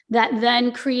that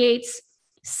then creates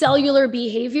cellular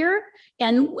behavior.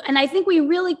 And I think we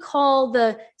really call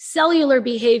the cellular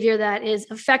behavior that is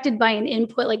affected by an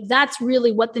input, like that's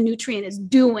really what the nutrient is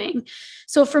doing.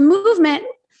 So for movement,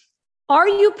 are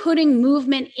you putting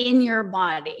movement in your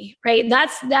body, right?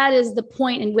 That is the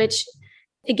point in which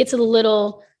it gets a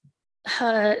little,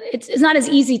 it's not as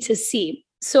easy to see.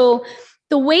 So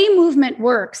the way movement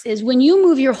works is when you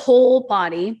move your whole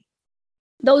body,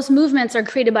 those movements are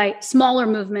created by smaller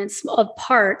movements of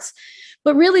parts.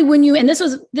 But really when you, and this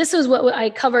was what I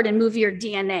covered in Move Your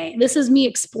DNA. This is me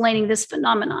explaining this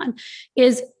phenomenon,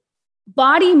 is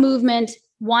body movement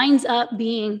winds up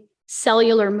being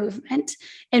cellular movement.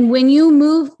 And when you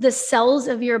move the cells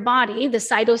of your body, the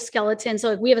cytoskeleton,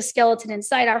 so we have a skeleton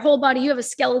inside our whole body, you have a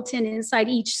skeleton inside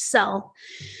each cell.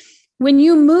 When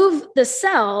you move the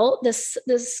cell, the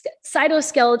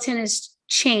cytoskeleton is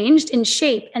changed in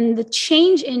shape, and the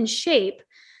change in shape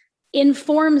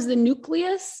informs the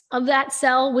nucleus of that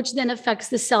cell, which then affects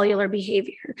the cellular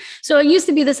behavior. So it used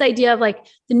to be this idea of like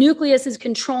the nucleus is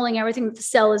controlling everything that the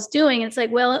cell is doing. And it's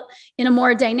like, well, in a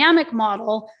more dynamic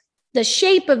model, the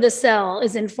shape of the cell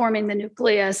is informing the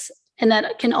nucleus, and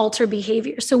that can alter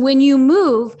behavior. So when you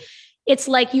move, it's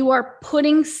like you are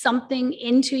putting something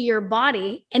into your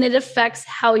body and it affects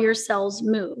how your cells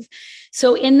move.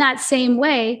 So in that same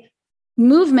way,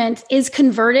 movement is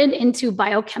converted into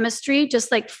biochemistry, just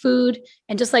like food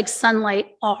and just like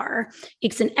sunlight are.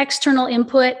 It's an external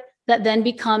input that then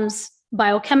becomes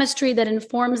biochemistry that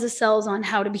informs the cells on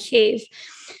how to behave.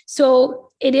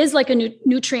 So it is like a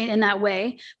nutrient in that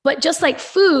way. But just like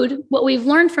food, what we've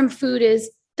learned from food is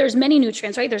there's many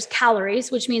nutrients, right? There's calories,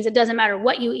 which means it doesn't matter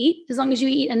what you eat. As long as you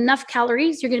eat enough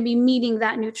calories, you're going to be meeting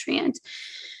that nutrient.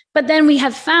 But then we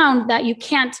have found that you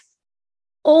can't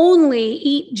only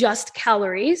eat just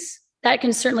calories. That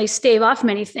can certainly stave off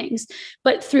many things,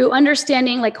 but through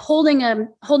understanding, like holding a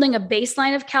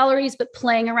baseline of calories, but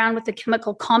playing around with the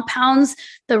chemical compounds,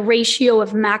 the ratio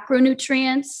of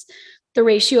macronutrients, the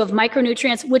ratio of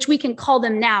micronutrients, which we can call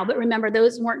them now, but remember,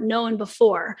 those weren't known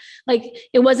before. Like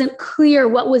it wasn't clear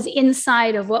what was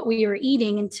inside of what we were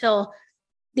eating until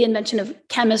the invention of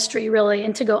chemistry, really,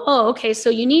 and to go, oh, okay, so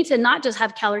you need to not just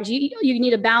have calories, you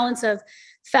need a balance of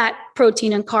fat,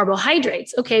 protein, and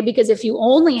carbohydrates. Okay, because if you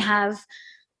only have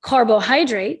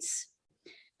carbohydrates,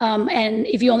 and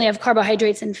if you only have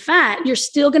carbohydrates and fat, you're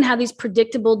still going to have these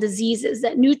predictable diseases.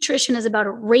 That nutrition is about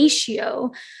a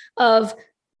ratio of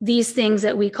these things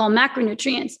that we call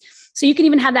macronutrients. So you can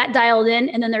even have that dialed in,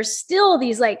 and then there's still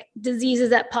these like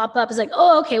diseases that pop up. It's like,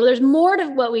 oh, okay, well, there's more to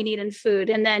what we need in food.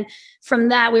 And then from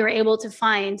that, we were able to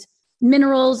find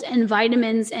minerals and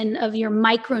vitamins and of your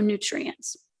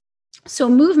micronutrients. So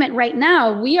movement right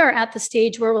now, we are at the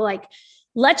stage where we're like,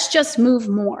 let's just move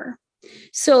more.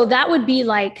 So that would be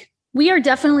like, we are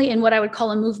definitely in what I would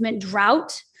call a movement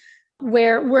drought,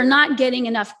 where we're not getting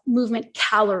enough movement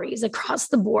calories across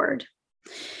the board.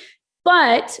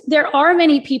 But there are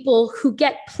many people who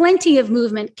get plenty of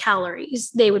movement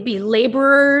calories. They would be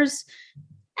laborers,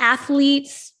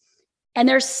 athletes, and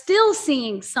they're still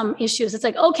seeing some issues. It's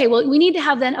like, okay, well, we need to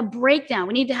have then a breakdown.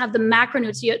 We need to have the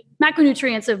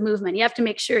macronutrients of movement. You have to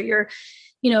make sure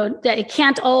that it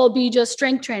can't all be just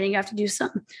strength training. You have to do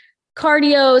some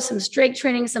cardio, some strength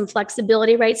training, some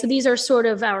flexibility, right? So these are sort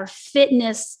of our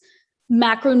fitness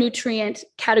macronutrient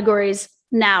categories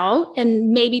now.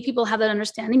 And maybe people have that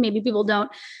understanding, maybe people don't.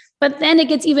 But then it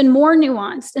gets even more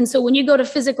nuanced. And so when you go to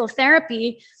physical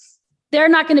therapy, they're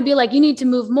not going to be like, you need to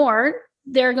move more.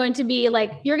 They're going to be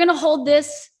like, you're going to hold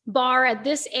this bar at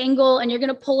this angle and you're going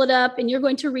to pull it up and you're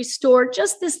going to restore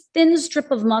just this thin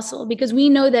strip of muscle, because we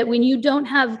know that when you don't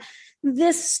have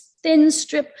this thin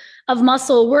strip of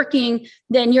muscle working,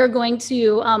 then you're going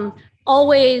to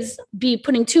always be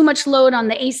putting too much load on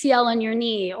the ACL on your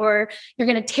knee, or you're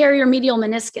going to tear your medial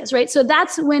meniscus, right? So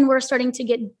that's when we're starting to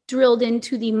get drilled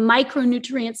into the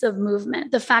micronutrients of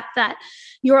movement, the fact that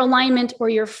your alignment or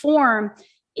your form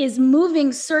is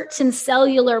moving certain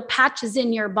cellular patches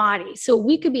in your body. So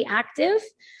we could be active,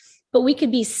 but we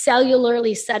could be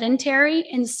cellularly sedentary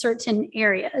in certain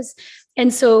areas.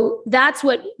 And so that's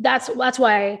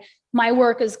why my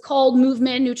work is called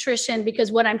movement nutrition,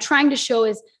 because what I'm trying to show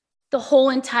is the whole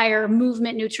entire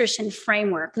movement nutrition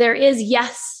framework. There is,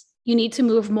 yes, you need to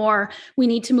move more. We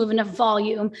need to move enough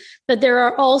volume, but there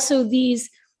are also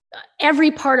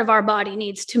every part of our body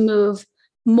needs to move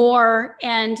more,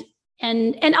 and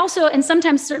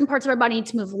sometimes certain parts of our body need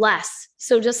to move less.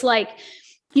 So just like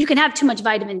you can have too much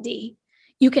vitamin D,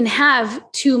 you can have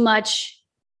too much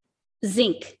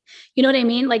zinc. You know what I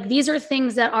mean? Like these are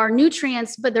things that are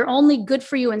nutrients, but they're only good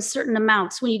for you in certain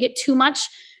amounts. When you get too much,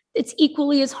 it's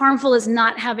equally as harmful as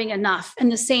not having enough. And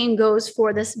the same goes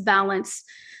for this balance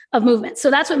of movement.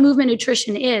 So that's what movement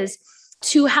nutrition is.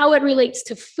 To how it relates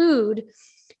to food,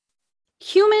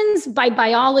 humans by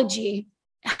biology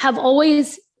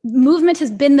movement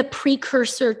has been the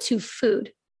precursor to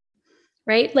food,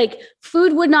 right? Like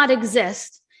food would not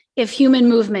exist if human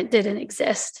movement didn't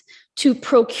exist. To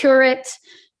procure it,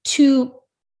 to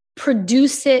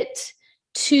produce it,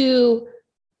 to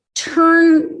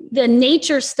turn the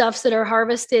nature stuffs that are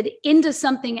harvested into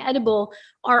something edible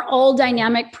are all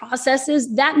dynamic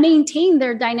processes that maintain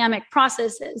their dynamic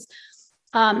processes.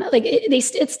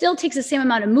 It still takes the same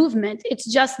amount of movement. It's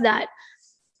just that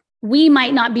we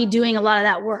might not be doing a lot of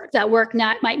that work. That work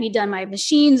might be done by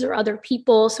machines or other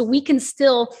people. So we can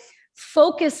still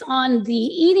focus on the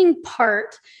eating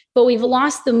part, but we've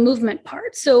lost the movement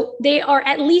part. So they are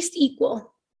at least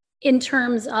equal in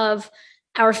terms of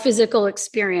our physical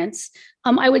experience.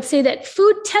 I would say that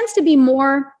food tends to be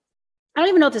more, I don't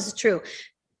even know if this is true.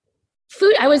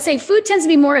 I would say food tends to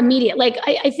be more immediate. Like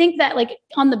I think that like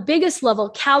on the biggest level,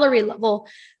 calorie level,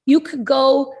 you could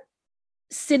go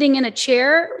sitting in a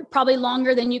chair probably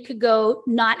longer than you could go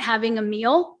not having a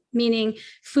meal, meaning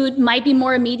food might be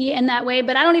more immediate in that way.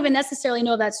 But I don't even necessarily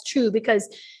know that's true, because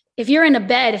if you're in a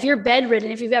bed, if you're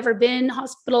bedridden, if you've ever been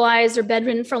hospitalized or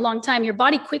bedridden for a long time, your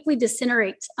body quickly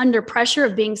disintegrates under pressure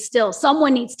of being still.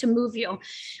 Someone needs to move you,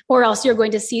 or else you're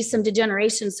going to see some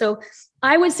degeneration. So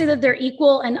I would say that they're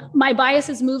equal, and my bias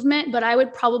is movement, but I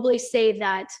would probably say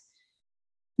that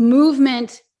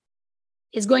movement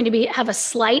is going to have a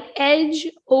slight edge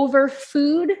over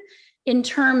food in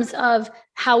terms of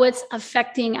how it's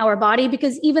affecting our body,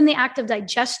 because even the act of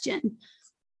digestion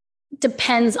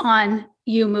depends on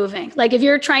you moving. Like if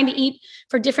you're trying to eat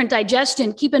for different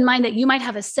digestion, keep in mind that you might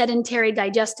have a sedentary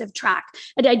digestive tract,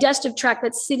 a digestive tract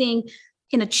that's sitting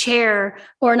in a chair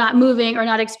or not moving or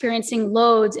not experiencing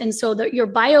loads. And so your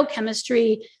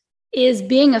biochemistry is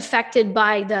being affected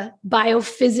by the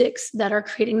biophysics that are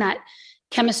creating that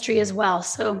chemistry as well.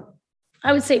 So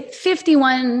I would say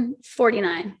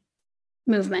 51-49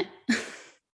 movement.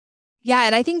 Yeah.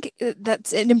 And I think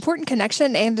that's an important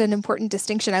connection and an important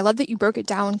distinction. I love that you broke it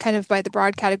down kind of by the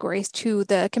broad categories to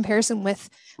the comparison with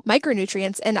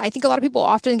micronutrients. And I think a lot of people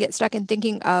often get stuck in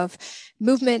thinking of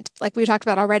movement, like we talked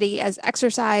about already, as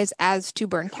exercise, as to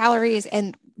burn calories,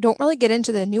 and don't really get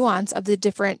into the nuance of the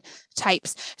different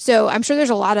types. So I'm sure there's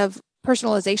a lot of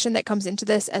personalization that comes into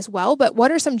this as well. But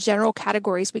what are some general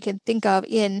categories we can think of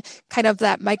in kind of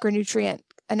that micronutrient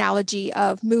analogy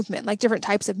of movement, like different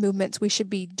types of movements we should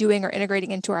be doing or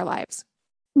integrating into our lives?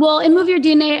 Well, in Move Your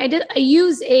DNA, I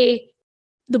use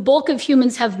the bulk of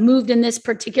humans have moved in this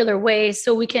particular way.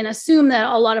 So we can assume that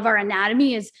a lot of our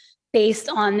anatomy is based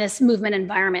on this movement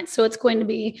environment. So it's going to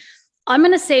be, I'm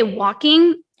going to say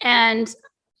walking, and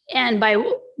by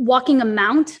walking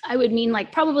amount, I would mean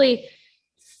like probably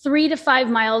 3 to 5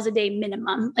 miles a day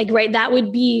minimum. Like, right, that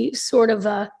would be sort of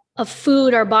a of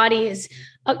food our body is,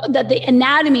 that the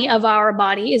anatomy of our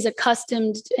body is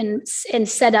accustomed and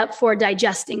set up for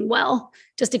digesting well,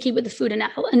 just to keep with the food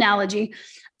analogy.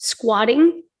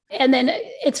 Squatting, and then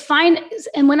it's fine.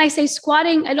 And when I say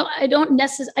squatting, I don't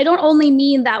only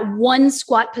mean that one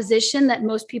squat position that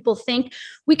most people think.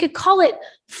 We could call it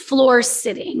floor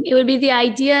sitting. It would be the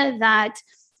idea that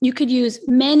you could use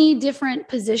many different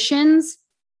positions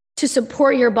to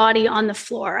support your body on the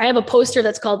floor. I have a poster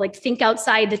that's called like Think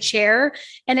Outside the Chair.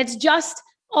 And it's just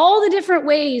all the different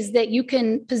ways that you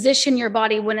can position your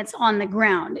body when it's on the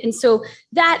ground. And so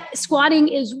that squatting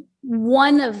is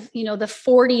one of, the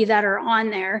 40 that are on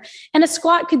there. And a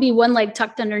squat could be one leg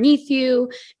tucked underneath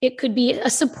you. It could be a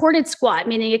supported squat,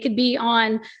 meaning it could be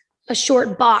on a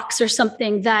short box or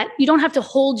something that you don't have to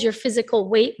hold your physical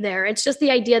weight there. It's just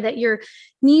the idea that your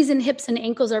knees and hips and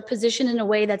ankles are positioned in a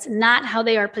way that's not how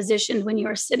they are positioned when you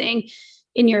are sitting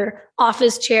in your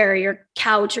office chair, your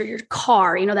couch, or your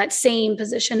car, that same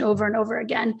position over and over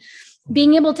again.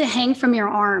 Being able to hang from your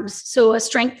arms. So a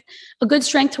good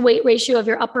strength to weight ratio of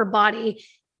your upper body,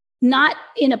 not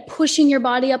in a pushing your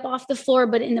body up off the floor,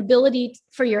 but an ability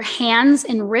for your hands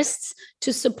and wrists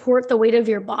to support the weight of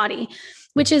your body,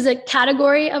 which is a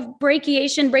category of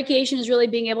brachiation. Brachiation is really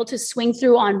being able to swing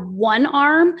through on one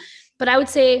arm. But I would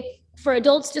say for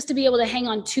adults, just to be able to hang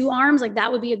on two arms, like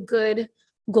that would be a good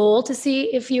goal to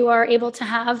see if you are able to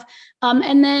have.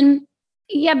 And then,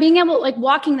 being able, like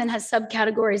walking then has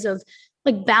subcategories of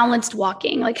like balanced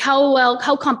walking, like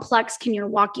how complex can your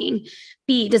walking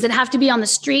be? Does it have to be on the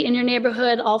street in your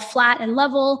neighborhood, all flat and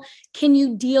level? Can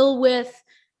you deal with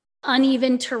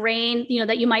uneven terrain,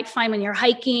 that you might find when you're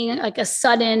hiking, like a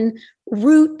sudden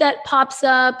root that pops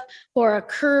up or a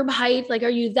curb height? Like, are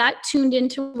you that tuned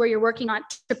into where you're working on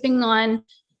tripping on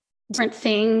different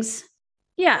things?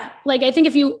 Yeah. Like, I think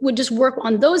if you would just work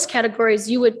on those categories,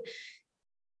 you would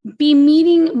be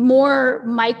meeting more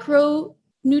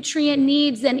micronutrient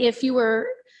needs than if you were,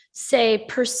 say,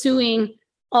 pursuing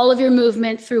all of your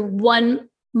movement through one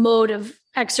mode of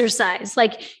exercise.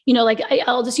 Like,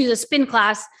 I'll just use a spin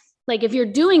class. Like if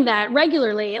you're doing that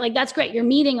regularly, like that's great. You're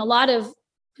meeting a lot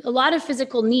of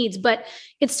physical needs, but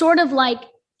it's sort of like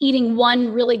eating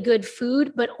one really good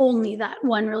food, but only that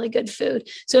one really good food.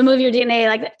 So Move Your DNA,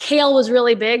 like kale was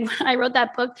really big when I wrote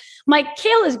that book.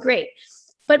 Kale is great,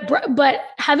 but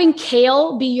having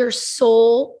kale be your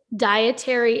sole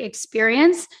dietary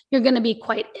experience, you're going to be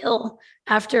quite ill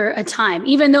after a time,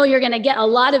 even though you're going to get a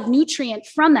lot of nutrient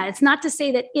from that. It's not to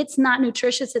say that it's not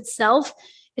nutritious itself.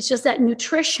 It's just that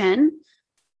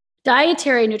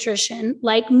dietary nutrition,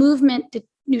 like movement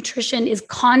nutrition, is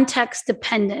context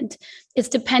dependent. It's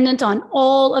dependent on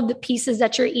all of the pieces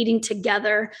that you're eating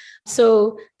together.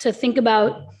 So to think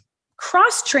about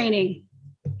cross-training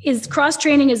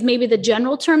is maybe the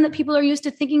general term that people are used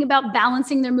to thinking about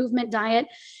balancing their movement diet.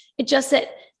 It's just that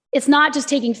it's not just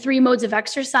taking 3 modes of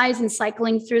exercise and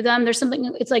cycling through them. There's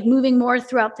something, it's like moving more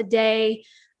throughout the day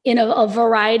in a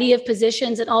variety of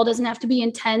positions. It all doesn't have to be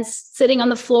intense. Sitting on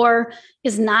the floor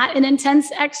is not an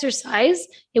intense exercise.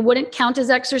 It wouldn't count as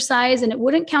exercise and it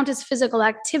wouldn't count as physical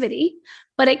activity,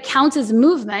 but it counts as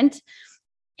movement.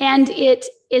 And it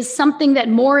is something that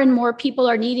more and more people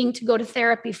are needing to go to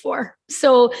therapy for.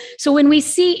 So when we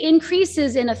see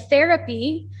increases in a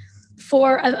therapy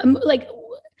for like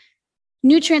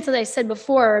nutrients, as I said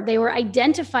before, they were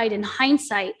identified in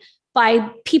hindsight by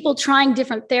people trying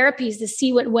different therapies to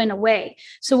see what went away.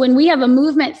 So when we have a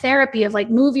movement therapy of like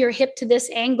move your hip to this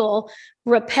angle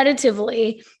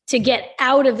repetitively to get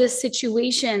out of this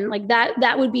situation, like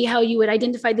that would be how you would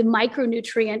identify the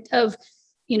micronutrient of,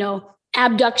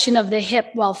 abduction of the hip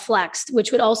while flexed,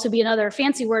 which would also be another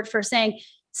fancy word for saying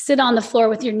sit on the floor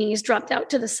with your knees dropped out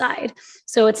to the side.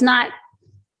 So it's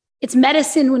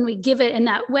medicine when we give it in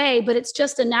that way, but it's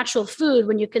just a natural food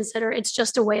when you consider it's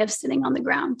just a way of sitting on the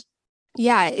ground.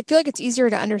 Yeah, I feel like it's easier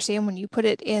to understand when you put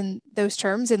it in those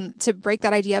terms, and to break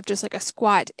that idea of just like a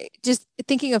squat, just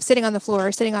thinking of sitting on the floor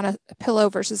or sitting on a pillow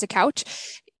versus a couch,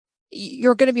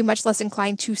 you're going to be much less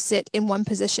inclined to sit in one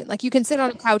position. Like you can sit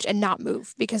on a couch and not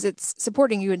move because it's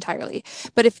supporting you entirely.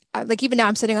 But if like even now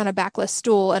I'm sitting on a backless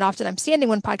stool and often I'm standing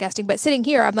when podcasting, but sitting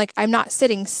here, I'm not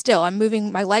sitting still. I'm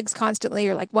moving my legs constantly,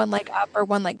 or like one leg up or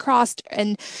one leg crossed.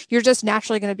 And you're just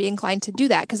naturally going to be inclined to do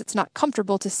that because it's not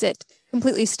comfortable to sit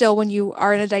completely still when you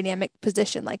are in a dynamic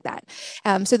position like that.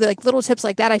 So the like little tips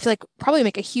like that, I feel like probably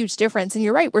make a huge difference. And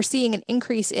you're right, we're seeing an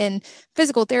increase in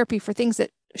physical therapy for things that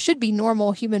should be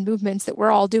normal human movements that we're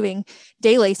all doing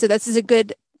daily. So this is a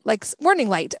good like warning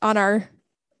light on our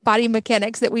body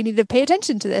mechanics that we need to pay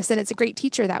attention to this. And it's a great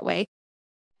teacher that way.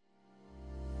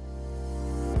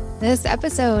 This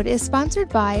episode is sponsored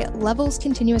by Levels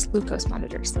Continuous Glucose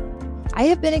Monitors. I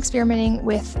have been experimenting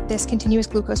with this continuous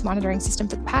glucose monitoring system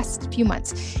for the past few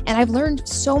months, and I've learned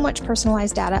so much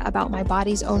personalized data about my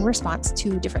body's own response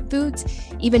to different foods,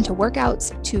 even to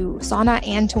workouts, to sauna,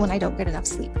 and to when I don't get enough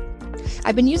sleep.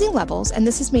 I've been using Levels, and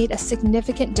this has made a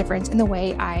significant difference in the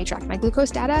way I track my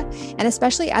glucose data, and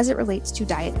especially as it relates to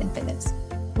diet and fitness.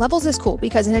 Levels is cool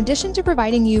because in addition to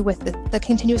providing you with the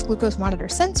continuous glucose monitor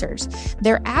sensors,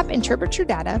 their app interprets your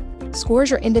data,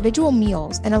 scores your individual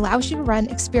meals, and allows you to run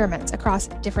experiments across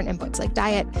different inputs like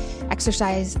diet,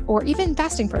 exercise, or even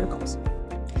fasting protocols.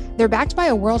 They're backed by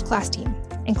a world-class team,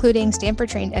 including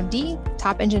Stanford-trained MD,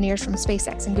 top engineers from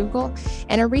SpaceX and Google,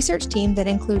 and a research team that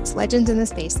includes legends in the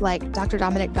space like Dr.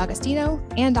 Dominic D'Agostino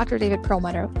and Dr. David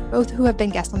Perlmutter, both who have been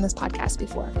guests on this podcast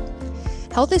before.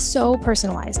 Health is so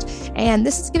personalized, and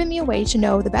this has given me a way to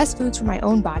know the best foods for my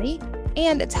own body,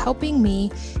 and it's helping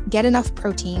me get enough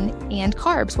protein and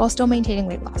carbs while still maintaining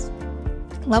weight loss.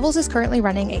 Levels is currently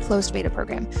running a closed beta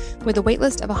program with a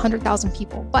waitlist of 100,000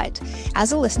 people, but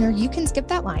as a listener, you can skip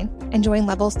that line and join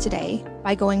Levels today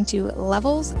by going to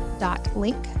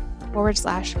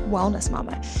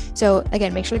levels.link/wellnessmama. So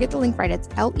again, make sure to get the link right. It's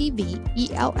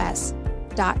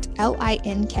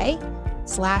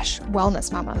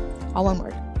levels.link/wellnessmama. All one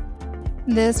word.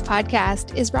 This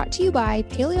podcast is brought to you by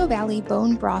Paleo Valley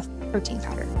Bone Broth Protein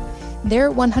Powder.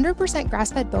 Their 100%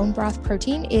 grass-fed bone broth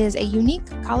protein is a unique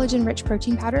collagen-rich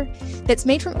protein powder that's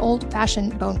made from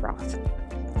old-fashioned bone broth.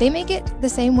 They make it the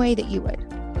same way that you would,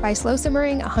 by slow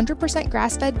simmering 100%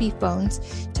 grass-fed beef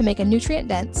bones to make a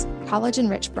nutrient-dense,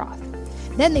 collagen-rich broth.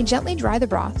 Then they gently dry the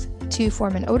broth to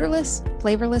form an odorless,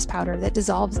 flavorless powder that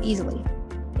dissolves easily.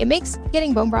 It makes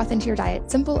getting bone broth into your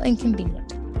diet simple and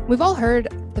convenient. We've all heard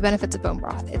the benefits of bone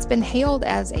broth. It's been hailed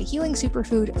as a healing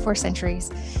superfood for centuries.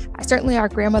 Certainly our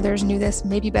grandmothers knew this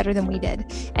maybe better than we did,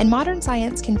 and modern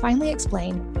science can finally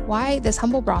explain why this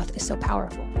humble broth is so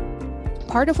powerful.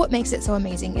 Part of what makes it so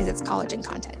amazing is its collagen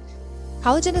content.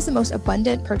 Collagen is the most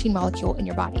abundant protein molecule in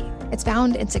your body. It's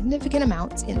found in significant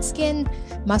amounts in skin,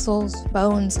 muscles,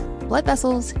 bones, blood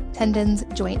vessels, tendons,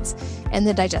 joints, and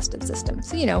the digestive system.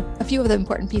 So, a few of the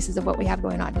important pieces of what we have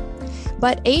going on.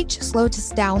 But age slows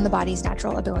down the body's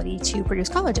natural ability to produce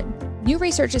collagen. New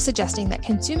research is suggesting that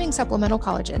consuming supplemental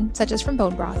collagen, such as from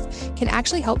bone broth, can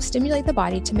actually help stimulate the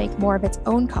body to make more of its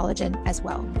own collagen as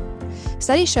well.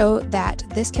 Studies show that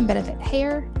this can benefit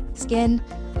hair, skin,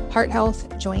 heart health,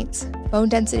 joints, bone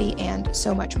density, and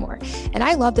so much more. And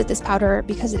I love that this powder,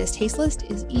 because it is tasteless,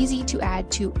 is easy to add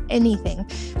to anything.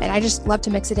 And I just love to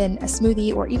mix it in a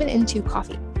smoothie or even into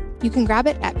coffee. You can grab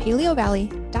it at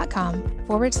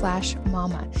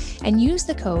paleovalley.com/mama and use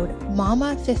the code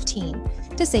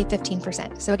MAMA15 to save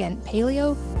 15%. So again,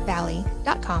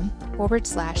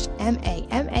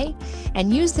 paleovalley.com/MAMA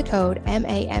and use the code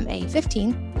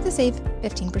MAMA15 to save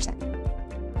 15%.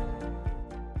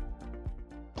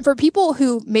 For people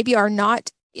who maybe are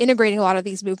not integrating a lot of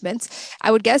these movements, I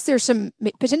would guess there's some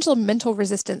potential mental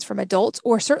resistance from adults,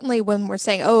 or certainly when we're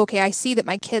saying, oh, okay, I see that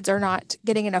my kids are not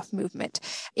getting enough movement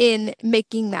in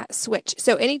making that switch.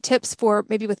 So any tips for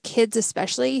maybe with kids,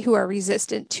 especially who are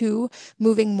resistant to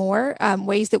moving more,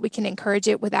 ways that we can encourage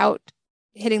it without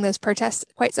hitting those protests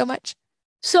quite so much?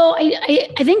 So I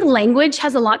think language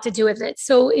has a lot to do with it.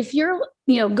 So if you're,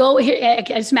 go here, I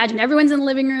just imagine everyone's in the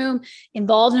living room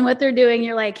involved in what they're doing.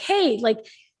 You're like, hey,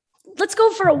 let's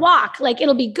go for a walk.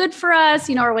 It'll be good for us,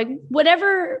 or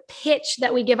whatever pitch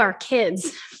that we give our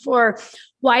kids for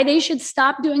why they should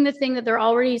stop doing the thing that they're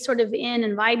already sort of in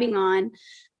and vibing on.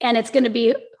 And it's going to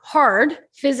be hard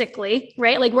physically,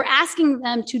 right? We're asking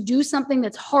them to do something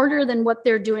that's harder than what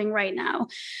they're doing right now.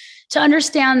 To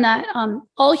understand that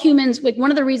all humans,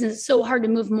 one of the reasons it's so hard to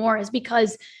move more is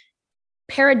because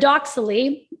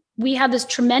paradoxically, we have this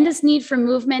tremendous need for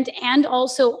movement and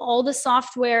also all the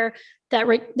software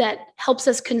that helps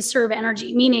us conserve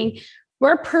energy, meaning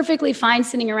we're perfectly fine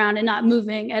sitting around and not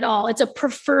moving at all. It's a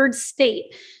preferred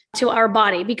state to our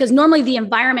body because normally the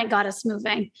environment got us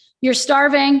moving. You're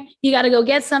starving, you got to go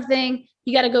get something.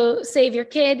 You got to go save your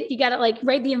kid. You got to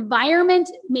right. The environment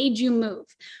made you move.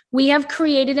 We have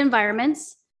created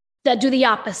environments that do the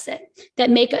opposite, that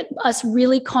make us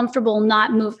really comfortable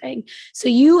not moving. So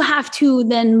you have to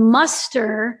then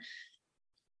muster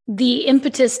the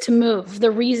impetus to move, the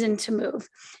reason to move.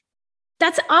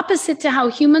 That's opposite to how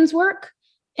humans work.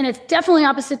 And it's definitely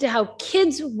opposite to how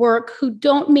kids work who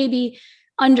don't maybe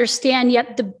understand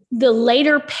yet the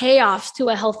later payoffs to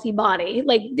a healthy body.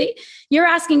 You're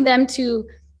asking them to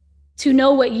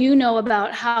know what you know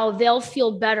about how they'll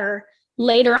feel better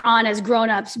later on as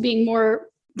grownups, being more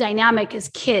dynamic as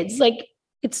kids.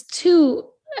 It's too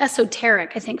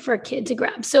esoteric, I think, for a kid to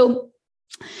grab. So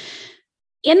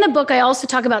in the book, I also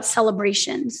talk about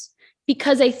celebrations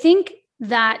because I think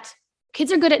that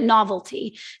kids are good at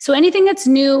novelty. So anything that's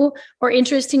new or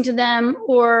interesting to them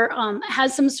or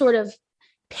has some sort of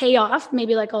payoff,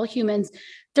 maybe like all humans,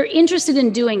 they're interested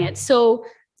in doing it. So,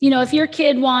 if your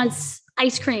kid wants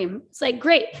ice cream, it's like,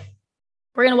 great.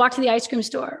 We're going to walk to the ice cream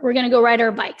store. We're going to go ride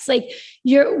our bikes. Like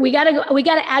we got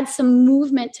to add some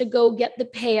movement to go get the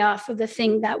payoff of the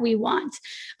thing that we want.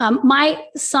 My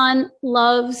son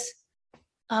loves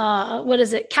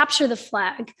capture the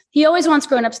flag. He always wants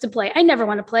grown-ups to play. I never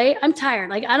want to play. I'm tired.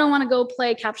 Like, I don't want to go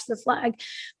play capture the flag.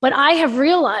 But I have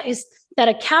realized that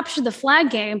a capture the flag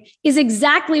game is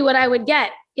exactly what I would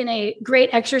get in a great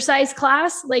exercise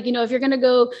class. Like, if you're going to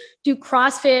go do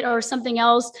CrossFit or something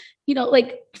else,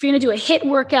 like if you're going to do a HIIT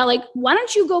workout, like, why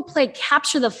don't you go play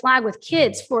capture the flag with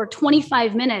kids for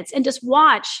 25 minutes and just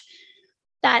watch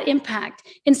that impact?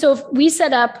 And so if we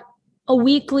set up a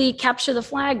weekly capture the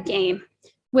flag game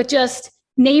with just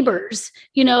neighbors,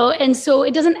 and so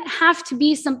it doesn't have to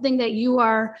be something that you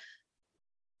are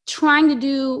trying to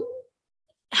do,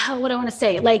 what I want to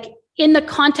say, like in the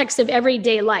context of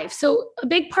everyday life. So a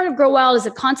big part of Grow Wild is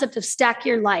a concept of stack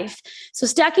your life. So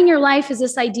stacking your life is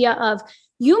this idea of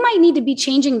you might need to be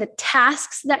changing the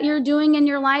tasks that you're doing in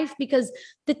your life, because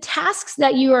the tasks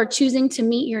that you are choosing to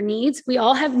meet your needs, we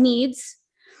all have needs.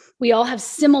 We all have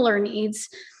similar needs.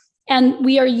 And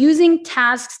we are using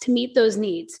tasks to meet those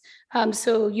needs.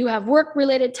 So you have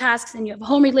work-related tasks and you have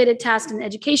home-related tasks and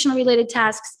educational-related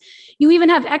tasks. You even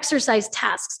have exercise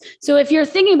tasks. So if you're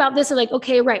thinking about this, like,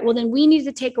 okay, right, well, then we need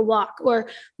to take a walk or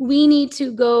we need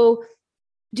to go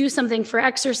do something for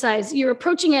exercise. You're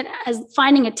approaching it as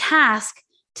finding a task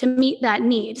to meet that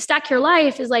need. Stack your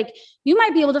life is like, you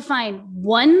might be able to find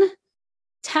one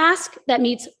task that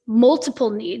meets multiple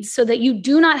needs so that you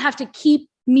do not have to keep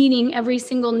meeting every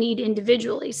single need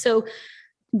individually. So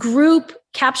group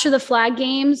capture the flag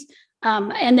games,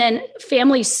 and then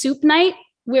family soup night,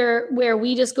 where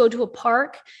we just go to a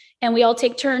park and we all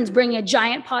take turns bringing a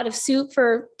giant pot of soup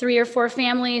for 3 or 4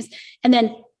 families. And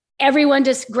then everyone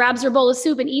just grabs their bowl of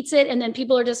soup and eats it. And then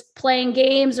people are just playing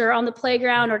games or on the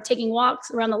playground or taking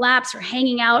walks around the laps or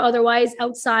hanging out otherwise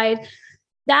outside.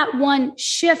 That one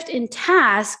shift in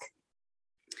task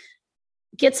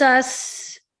gets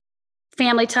us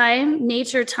family time,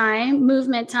 nature time,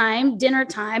 movement time, dinner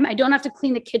time. I don't have to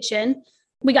clean the kitchen.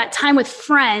 We got time with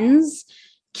friends.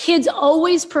 Kids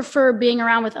always prefer being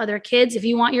around with other kids. If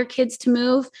you want your kids to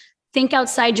move, think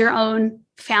outside your own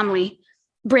family.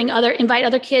 Invite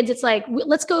other kids. It's like,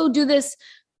 let's go do this.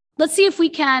 Let's see if we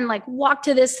can like walk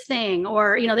to this thing,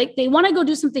 or, they want to go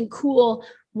do something cool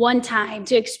one time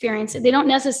to experience it. They don't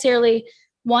necessarily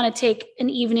want to take an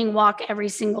evening walk every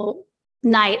single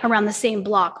night around the same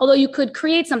block. Although you could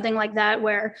create something like that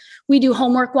where we do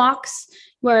homework walks,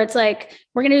 where it's like,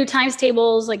 we're going to do times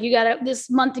tables. Like, you got this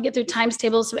month to get through times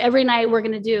tables. So every night we're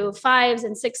going to do 5s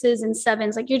and 6s and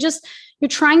 7s. Like, you're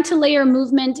trying to layer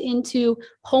movement into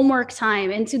homework time,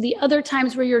 into the other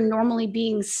times where you're normally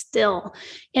being still.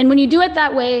 And when you do it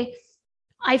that way,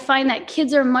 I find that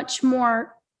kids are much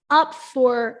more up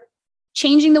for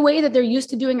changing the way that they're used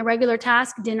to doing a regular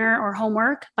task, dinner or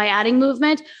homework, by adding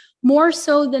movement, more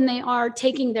so than they are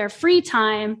taking their free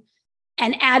time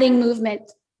and adding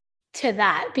movement to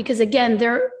that. Because again,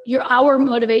 our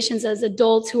motivations as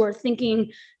adults who are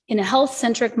thinking in a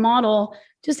health-centric model,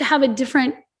 just to have a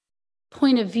different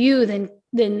point of view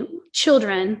than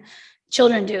children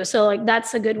do. So like,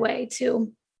 that's a good way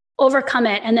to overcome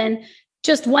it. And then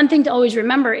just one thing to always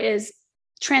remember is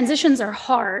transitions are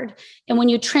hard. And when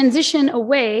you transition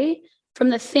away from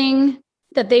the thing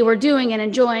that they were doing and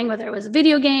enjoying, whether it was a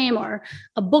video game or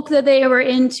a book that they were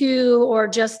into, or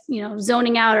just,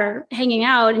 zoning out or hanging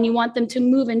out, and you want them to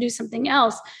move and do something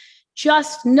else,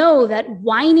 just know that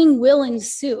whining will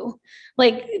ensue.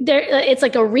 Like, it's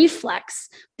like a reflex.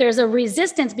 There's a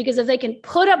resistance, because if they can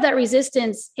put up that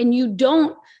resistance and you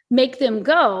don't make them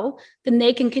go, then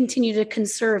they can continue to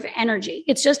conserve energy.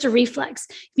 It's just a reflex.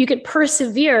 If you could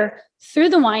persevere through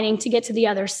the whining to get to the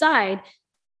other side,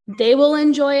 they will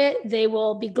enjoy it. They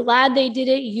will be glad they did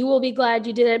it. You will be glad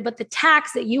you did it. But the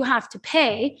tax that you have to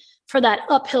pay for that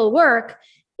uphill work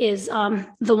is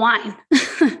the whine,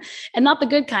 and not the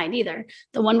good kind either,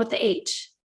 the one with the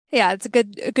H. Yeah, it's a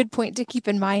good point to keep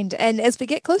in mind. And as we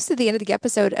get close to the end of the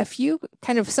episode, a few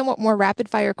kind of somewhat more rapid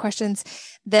fire questions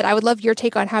that I would love your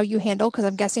take on how you handle, because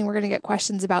I'm guessing we're going to get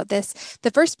questions about this.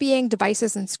 The first being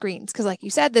devices and screens, because like you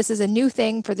said, this is a new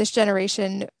thing for this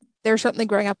generation. They're certainly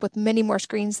growing up with many more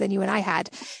screens than you and I had.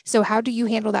 So how do you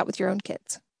handle that with your own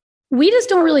kids? we just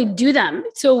don't really do them.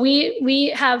 So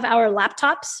we have our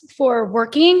laptops for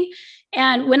working.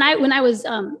 And when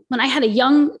I had a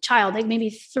young child, like maybe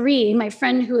 3, my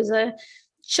friend who is a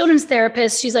children's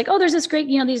therapist, she's like, oh, there's this great,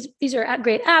 these are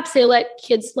great apps. They let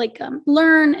kids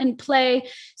learn and play.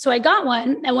 So I got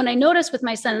one. And when I noticed with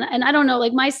my son, and I don't know,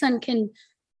 like my son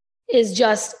is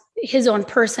just his own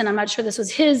person. I'm not sure this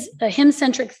was a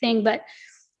him-centric thing, but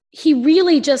he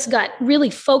really just got really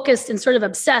focused and sort of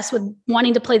obsessed with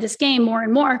wanting to play this game more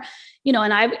and more, and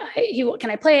can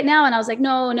I play it now? And I was like,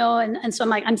 no. And so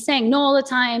I'm saying no all the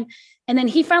time. And then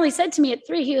he finally said to me at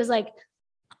 3, he was like,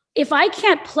 if I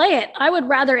can't play it, I would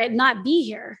rather it not be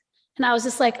here. And I was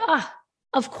just like,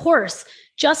 of course.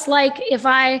 Just like if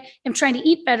I am trying to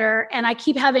eat better and I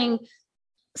keep having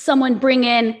someone bring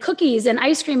in cookies and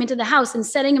ice cream into the house and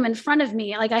setting them in front of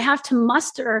me, like I have to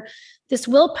muster this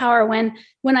willpower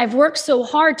when I've worked so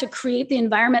hard to create the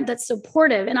environment that's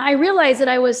supportive. And I realized that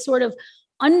I was sort of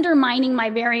undermining my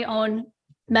very own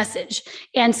message.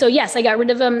 And so, yes, I got rid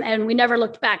of him and we never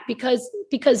looked back because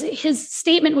his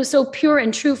statement was so pure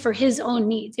and true for his own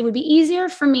needs. It would be easier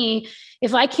for me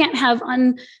if I can't have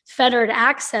unfettered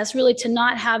access, really to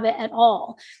not have it at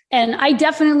all. And I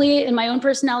definitely, in my own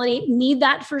personality, need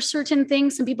that for certain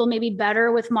things. Some people may be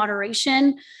better with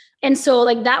moderation. And so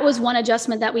that was one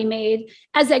adjustment that we made.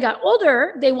 As I got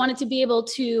older, they wanted to be able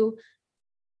to,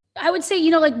 I would say,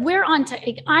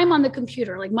 I'm on the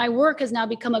computer, my work has now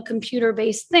become a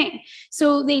computer-based thing.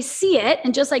 So they see it.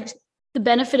 And just like the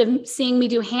benefit of seeing me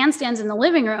do handstands in the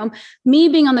living room, me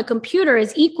being on the computer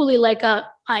is equally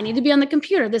I need to be on the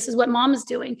computer. This is what mom is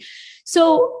doing.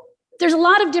 So there's a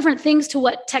lot of different things to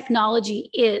what technology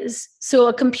is. So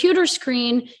a computer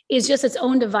screen is just its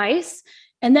own device.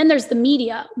 And then there's the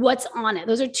media, what's on it.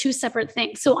 Those are 2 separate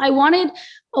things. So I wanted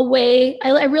a way,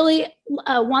 I really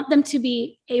want them to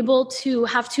be able to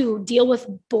have to deal with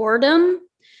boredom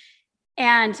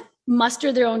and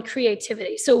muster their own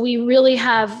creativity. So we really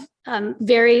have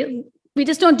we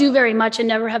just don't do very much and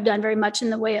never have done very much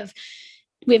in the way of,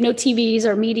 we have no TVs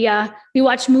or media. We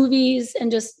watch movies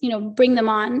and just, bring them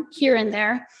on here and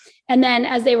there. And then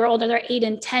as they were older, they're 8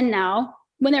 and 10 now.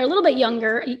 When they're a little bit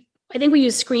younger, I think we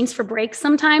use screens for breaks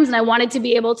sometimes. And I wanted to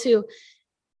be able to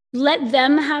let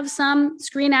them have some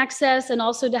screen access and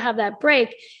also to have that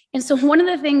break. And so one of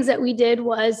the things that we did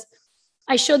was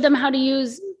I showed them how to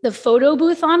use the photo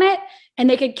booth on it, and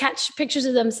they could catch pictures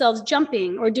of themselves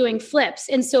jumping or doing flips.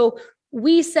 And so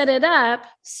we set it up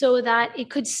so that it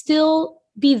could still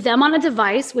be them on a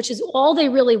device, which is all they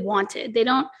really wanted. They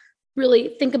don't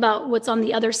really think about what's on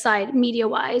the other side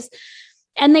media-wise.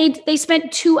 And they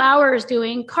spent 2 hours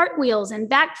doing cartwheels and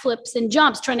backflips and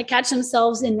jumps, trying to catch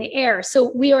themselves in the air.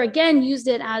 So we are again used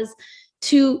it as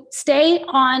to stay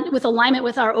on with alignment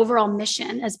with our overall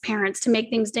mission as parents, to make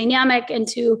things dynamic and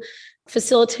to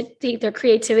facilitate their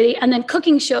creativity. And then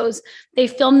cooking shows, they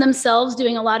film themselves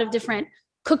doing a lot of different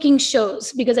cooking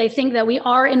shows, because I think that we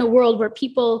are in a world where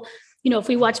people, if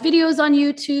we watch videos on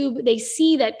YouTube, they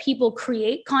see that people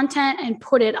create content and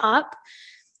put it up.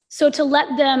 So to let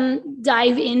them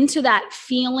dive into that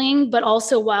feeling, but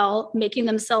also while making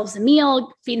themselves a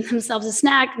meal, feeding themselves a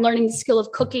snack, learning the skill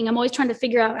of cooking, I'm always trying to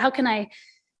figure out how can I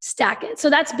stack it. So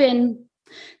that's been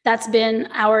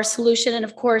our solution. And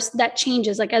of course that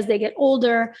changes, as they get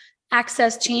older,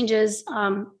 access changes.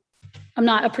 I'm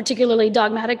not a particularly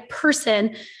dogmatic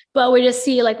person, but we just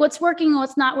see what's working and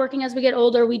what's not working as we get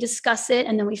older. We discuss it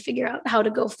and then we figure out how to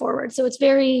go forward. So it's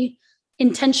very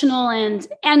intentional and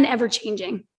ever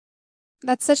changing.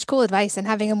 That's such cool advice, and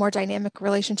having a more dynamic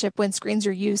relationship when screens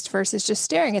are used versus just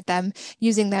staring at them,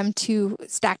 using them to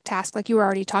stack tasks like you were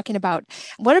already talking about.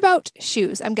 What about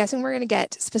shoes? I'm guessing we're going to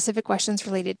get specific questions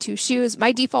related to shoes.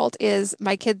 My default is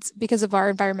my kids, because of our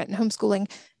environment and homeschooling,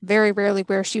 very rarely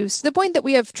wear shoes, to the point that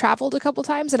we have traveled a couple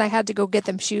times and I had to go get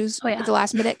them shoes at the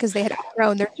last minute because they had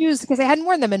outgrown their shoes because they hadn't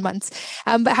worn them in months.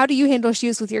 But how do you handle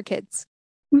shoes with your kids?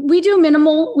 We do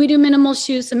minimal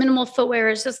shoes. So minimal footwear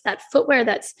is just that footwear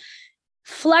that's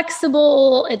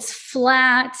flexible, it's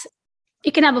flat.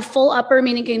 It can have a full upper,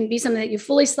 meaning it can be something that you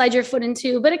fully slide your foot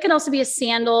into, but it can also be a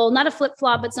sandal, not a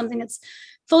flip-flop, but something that's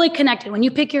fully connected. When you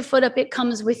pick your foot up, it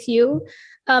comes with you.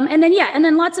 And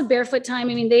then lots of barefoot time.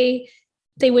 I mean,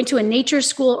 they went to a nature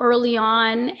school early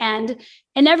on, and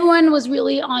everyone was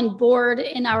really on board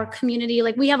in our community.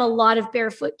 We have a lot of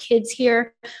barefoot kids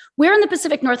here. We're in the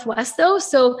Pacific Northwest though,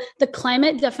 so the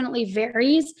climate definitely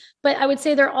varies, but I would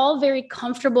say they're all very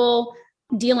comfortable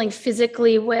dealing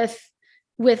physically with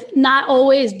not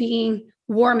always being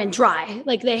warm and dry.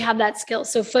 They have that skill.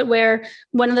 So footwear,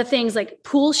 one of the things,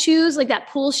 pool shoes, that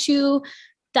pool shoe,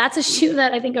 that's a shoe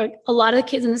that I think a lot of the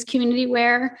kids in this community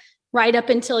wear. right up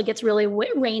until it gets really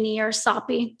rainy or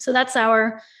soppy. So that's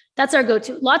our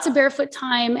go-to. Lots of barefoot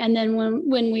time. And then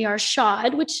when we are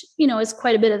shod, which, is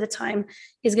quite a bit of the time,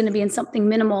 is going to be in something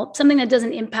minimal, something that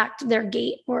doesn't impact their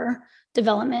gait or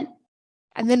development.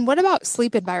 And then what about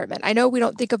sleep environment? I know we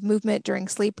don't think of movement during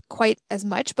sleep quite as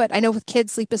much, but I know with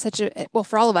kids, sleep is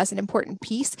for all of us, an important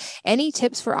piece. Any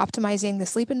tips for optimizing the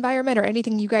sleep environment or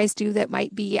anything you guys do that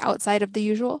might be outside of the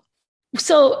usual?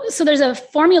 So there's a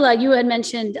formula you had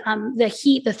mentioned,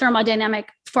 the thermodynamic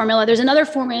formula. There's another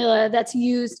formula that's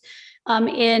used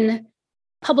in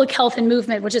public health and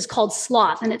movement, which is called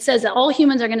sloth. And it says that all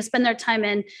humans are going to spend their time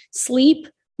in sleep,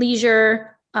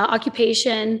 leisure,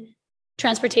 occupation,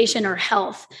 transportation, or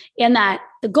health. And that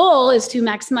the goal is to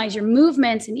maximize your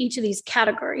movements in each of these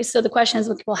categories. So the question is,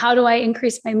 well, how do I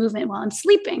increase my movement while I'm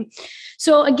sleeping?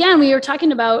 So again, we were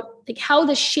talking about like how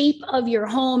the shape of your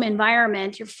home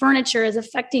environment, your furniture, is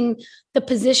affecting the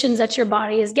positions that your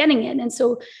body is getting in. And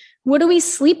so what do we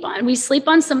sleep on? We sleep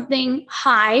on something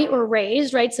high or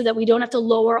raised, right? So that we don't have to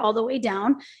lower all the way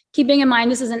down. Keeping in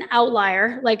mind, this is an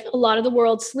outlier. Like a lot of the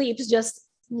world sleeps just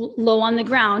low on the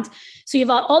ground. So you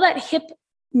have all that hip,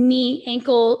 knee,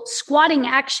 ankle squatting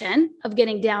action of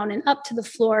getting down and up to the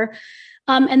floor.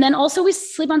 And then also we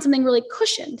sleep on something really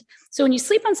cushioned. So when you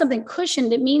sleep on something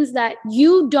cushioned, it means that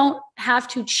you don't have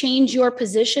to change your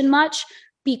position much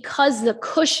because the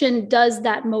cushion does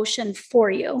that motion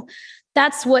for you.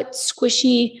 That's what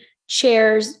squishy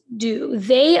chairs do.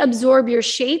 They absorb your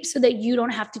shape so that you don't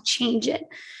have to change it.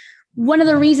 One of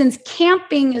the reasons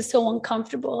camping is so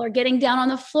uncomfortable or getting down on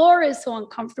the floor is so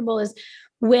uncomfortable is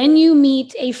when you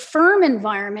meet a firm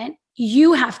environment,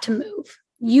 you have to move.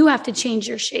 You have to change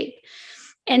your shape.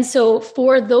 And so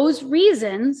for those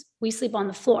reasons, we sleep on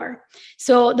the floor.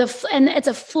 And it's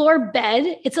a floor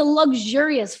bed. It's a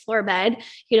luxurious floor bed.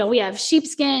 We have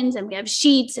sheepskins and we have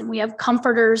sheets and we have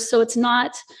comforters. So it's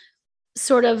not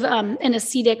sort of an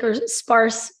ascetic or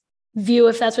sparse view,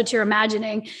 if that's what you're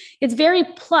imagining. It's very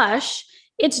plush.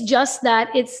 It's just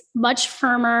that it's much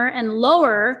firmer and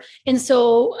lower. And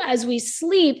so as we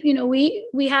sleep,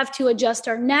 we have to adjust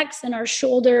our necks and our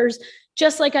shoulders,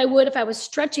 just like I would if I was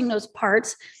stretching those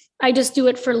parts. I just do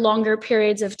it for longer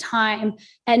periods of time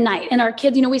at night. And our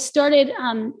kids, we started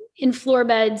in floor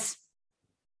beds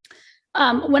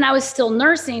when I was still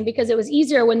nursing, because it was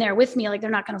easier when they're with me, like they're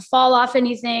not going to fall off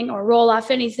anything or roll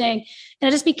off anything. And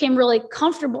it just became really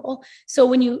comfortable. So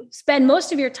when you spend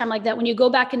most of your time like that, when you go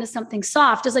back into something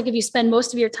soft, just like if you spend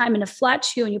most of your time in a flat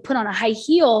shoe and you put on a high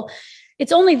heel,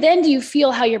 it's only then do you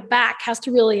feel how your back has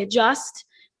to really adjust.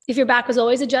 If your back was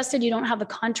always adjusted, you don't have the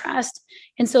contrast.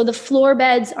 And so the floor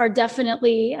beds are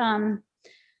definitely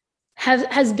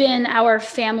has been our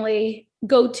family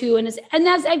go-to. And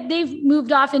as they've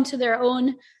moved off into their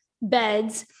own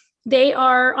beds, they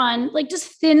are on like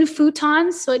just thin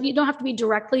futons. So you don't have to be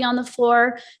directly on the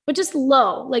floor, but just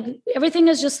low, like everything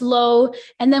is just low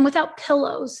and then without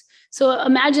pillows. So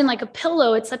imagine like a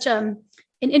pillow. It's such an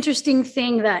interesting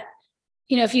thing that,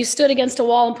 if you stood against a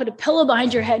wall and put a pillow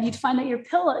behind your head, you'd find that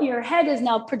your head is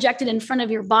now projected in front of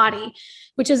your body,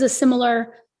 which is a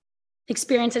similar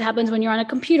experience that happens when you're on a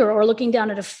computer or looking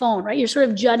down at a phone, right? You're sort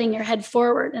of jutting your head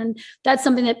forward. And that's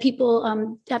something that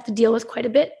people have to deal with quite a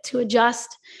bit to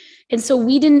adjust. And so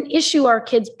we didn't issue our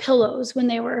kids pillows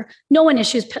no one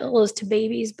issues pillows to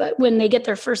babies, but when they get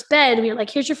their first bed, we were like,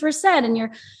 here's your first set and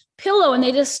your pillow. And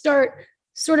they just start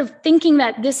sort of thinking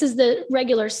that this is the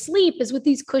regular sleep is with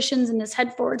these cushions and this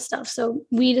head forward stuff. So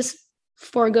we just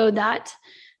forego that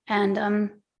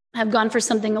and have gone for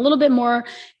something a little bit more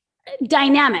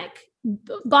dynamic,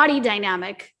 body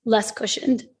dynamic, less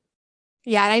cushioned.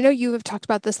 Yeah, and I know you have talked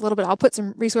about this a little bit. I'll put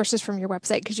some resources from your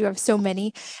website because you have so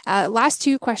many. Last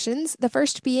two questions. The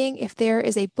first being if there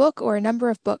is a book or a number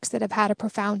of books that have had a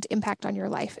profound impact on your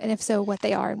life, and if so, what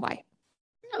they are and why.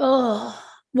 Oh,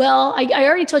 well, I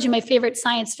already told you my favorite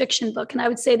science fiction book. And I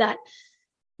would say that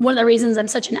one of the reasons I'm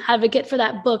such an advocate for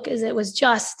that book is it was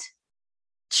just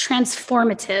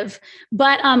transformative.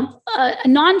 But a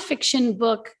nonfiction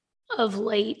book of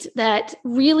late that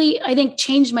really, I think,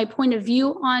 changed my point of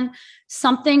view on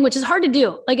something, which is hard to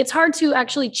do. Like it's hard to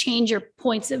actually change your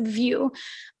points of view,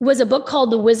 was a book called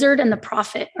The Wizard and the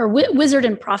Prophet, or Wizard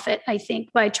and Prophet, I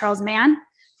think, by Charles Mann.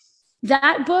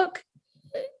 That book,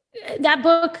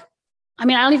 I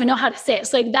mean, I don't even know how to say it.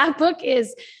 It's like that book it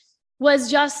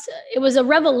was a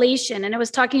revelation. And it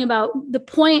was talking about the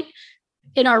point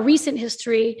in our recent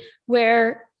history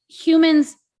where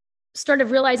humans started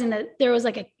realizing that there was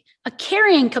like a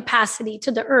carrying capacity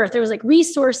to the earth. There was like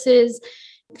resources,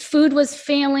 food was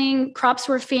failing, crops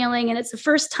were failing. And it's the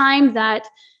first time that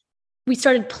we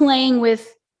started playing with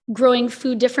growing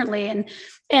food differently.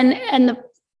 And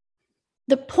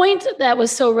the point that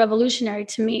was so revolutionary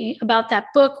to me about that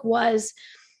book was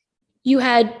you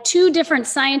had two different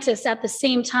scientists at the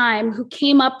same time who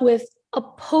came up with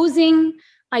opposing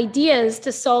ideas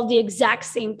to solve the exact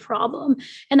same problem.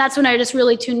 And that's when I just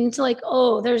really tuned into like,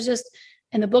 oh, there's just,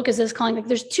 and the book is just calling, like,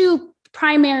 there's two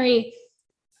primary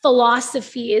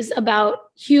philosophies about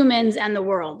humans and the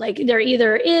world. Like, there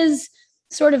either is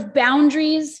sort of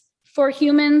boundaries for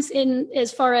humans in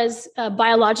as far as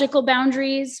biological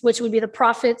boundaries, which would be the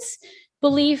prophet's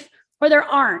belief, or there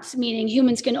aren't, meaning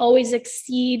humans can always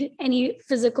exceed any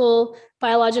physical,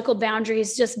 biological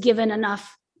boundaries just given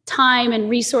enough time and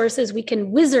resources. We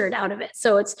can wizard out of it.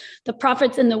 So it's the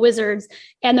prophets and the wizards,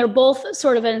 and they're both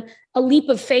sort of a leap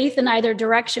of faith in either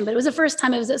direction. But it was the first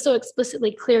time it was so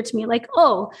explicitly clear to me, like,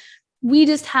 oh,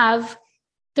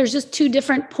 there's just two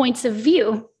different points of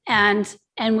view, and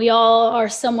we all are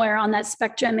somewhere on that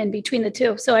spectrum in between the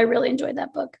two. So I really enjoyed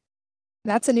that book.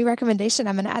 That's a new recommendation.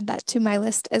 I'm going to add that to my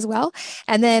list as well.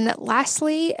 And then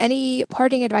lastly, any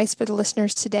parting advice for the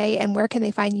listeners today, and where can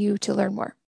they find you to learn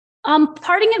more?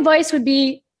 Parting advice would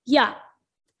be,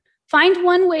 find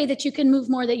one way that you can move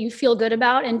more that you feel good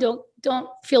about, and don't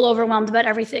feel overwhelmed about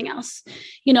everything else.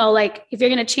 Like if you're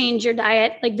going to change your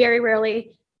diet, like very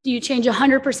rarely do you change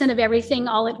 100% of everything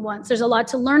all at once. There's a lot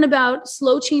to learn about.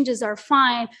 Slow changes are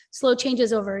fine. Slow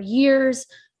changes over years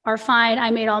are fine. I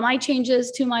made all my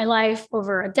changes to my life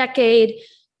over a decade.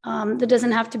 There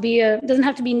doesn't have to be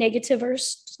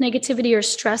negativity or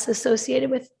stress associated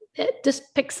with it.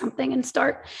 Just pick something and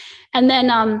start. And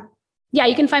then,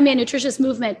 you can find me at Nutritious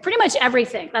Movement, pretty much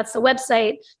everything. That's the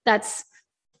website, that's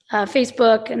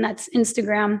Facebook, and that's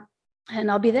Instagram,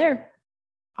 and I'll be there.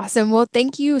 Awesome. Well,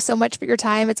 thank you so much for your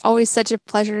time. It's always such a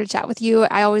pleasure to chat with you.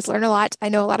 I always learn a lot. I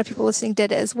know a lot of people listening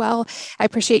did as well. I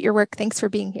appreciate your work. Thanks for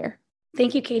being here.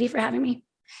 Thank you, Katy, for having me.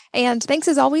 And thanks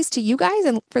as always to you guys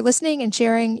and for listening and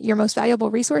sharing your most valuable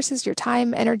resources, your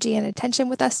time, energy, and attention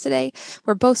with us today.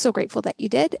 We're both so grateful that you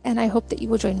did. And I hope that you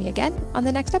will join me again on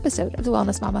the next episode of the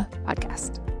Wellness Mama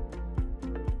podcast.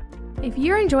 If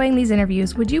you're enjoying these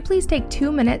interviews, would you please take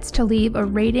 2 minutes to leave a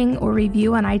rating or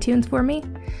review on iTunes for me?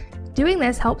 Doing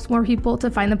this helps more people to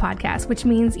find the podcast, which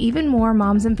means even more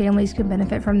moms and families can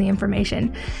benefit from the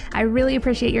information. I really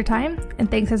appreciate your time, and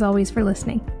thanks as always for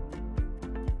listening.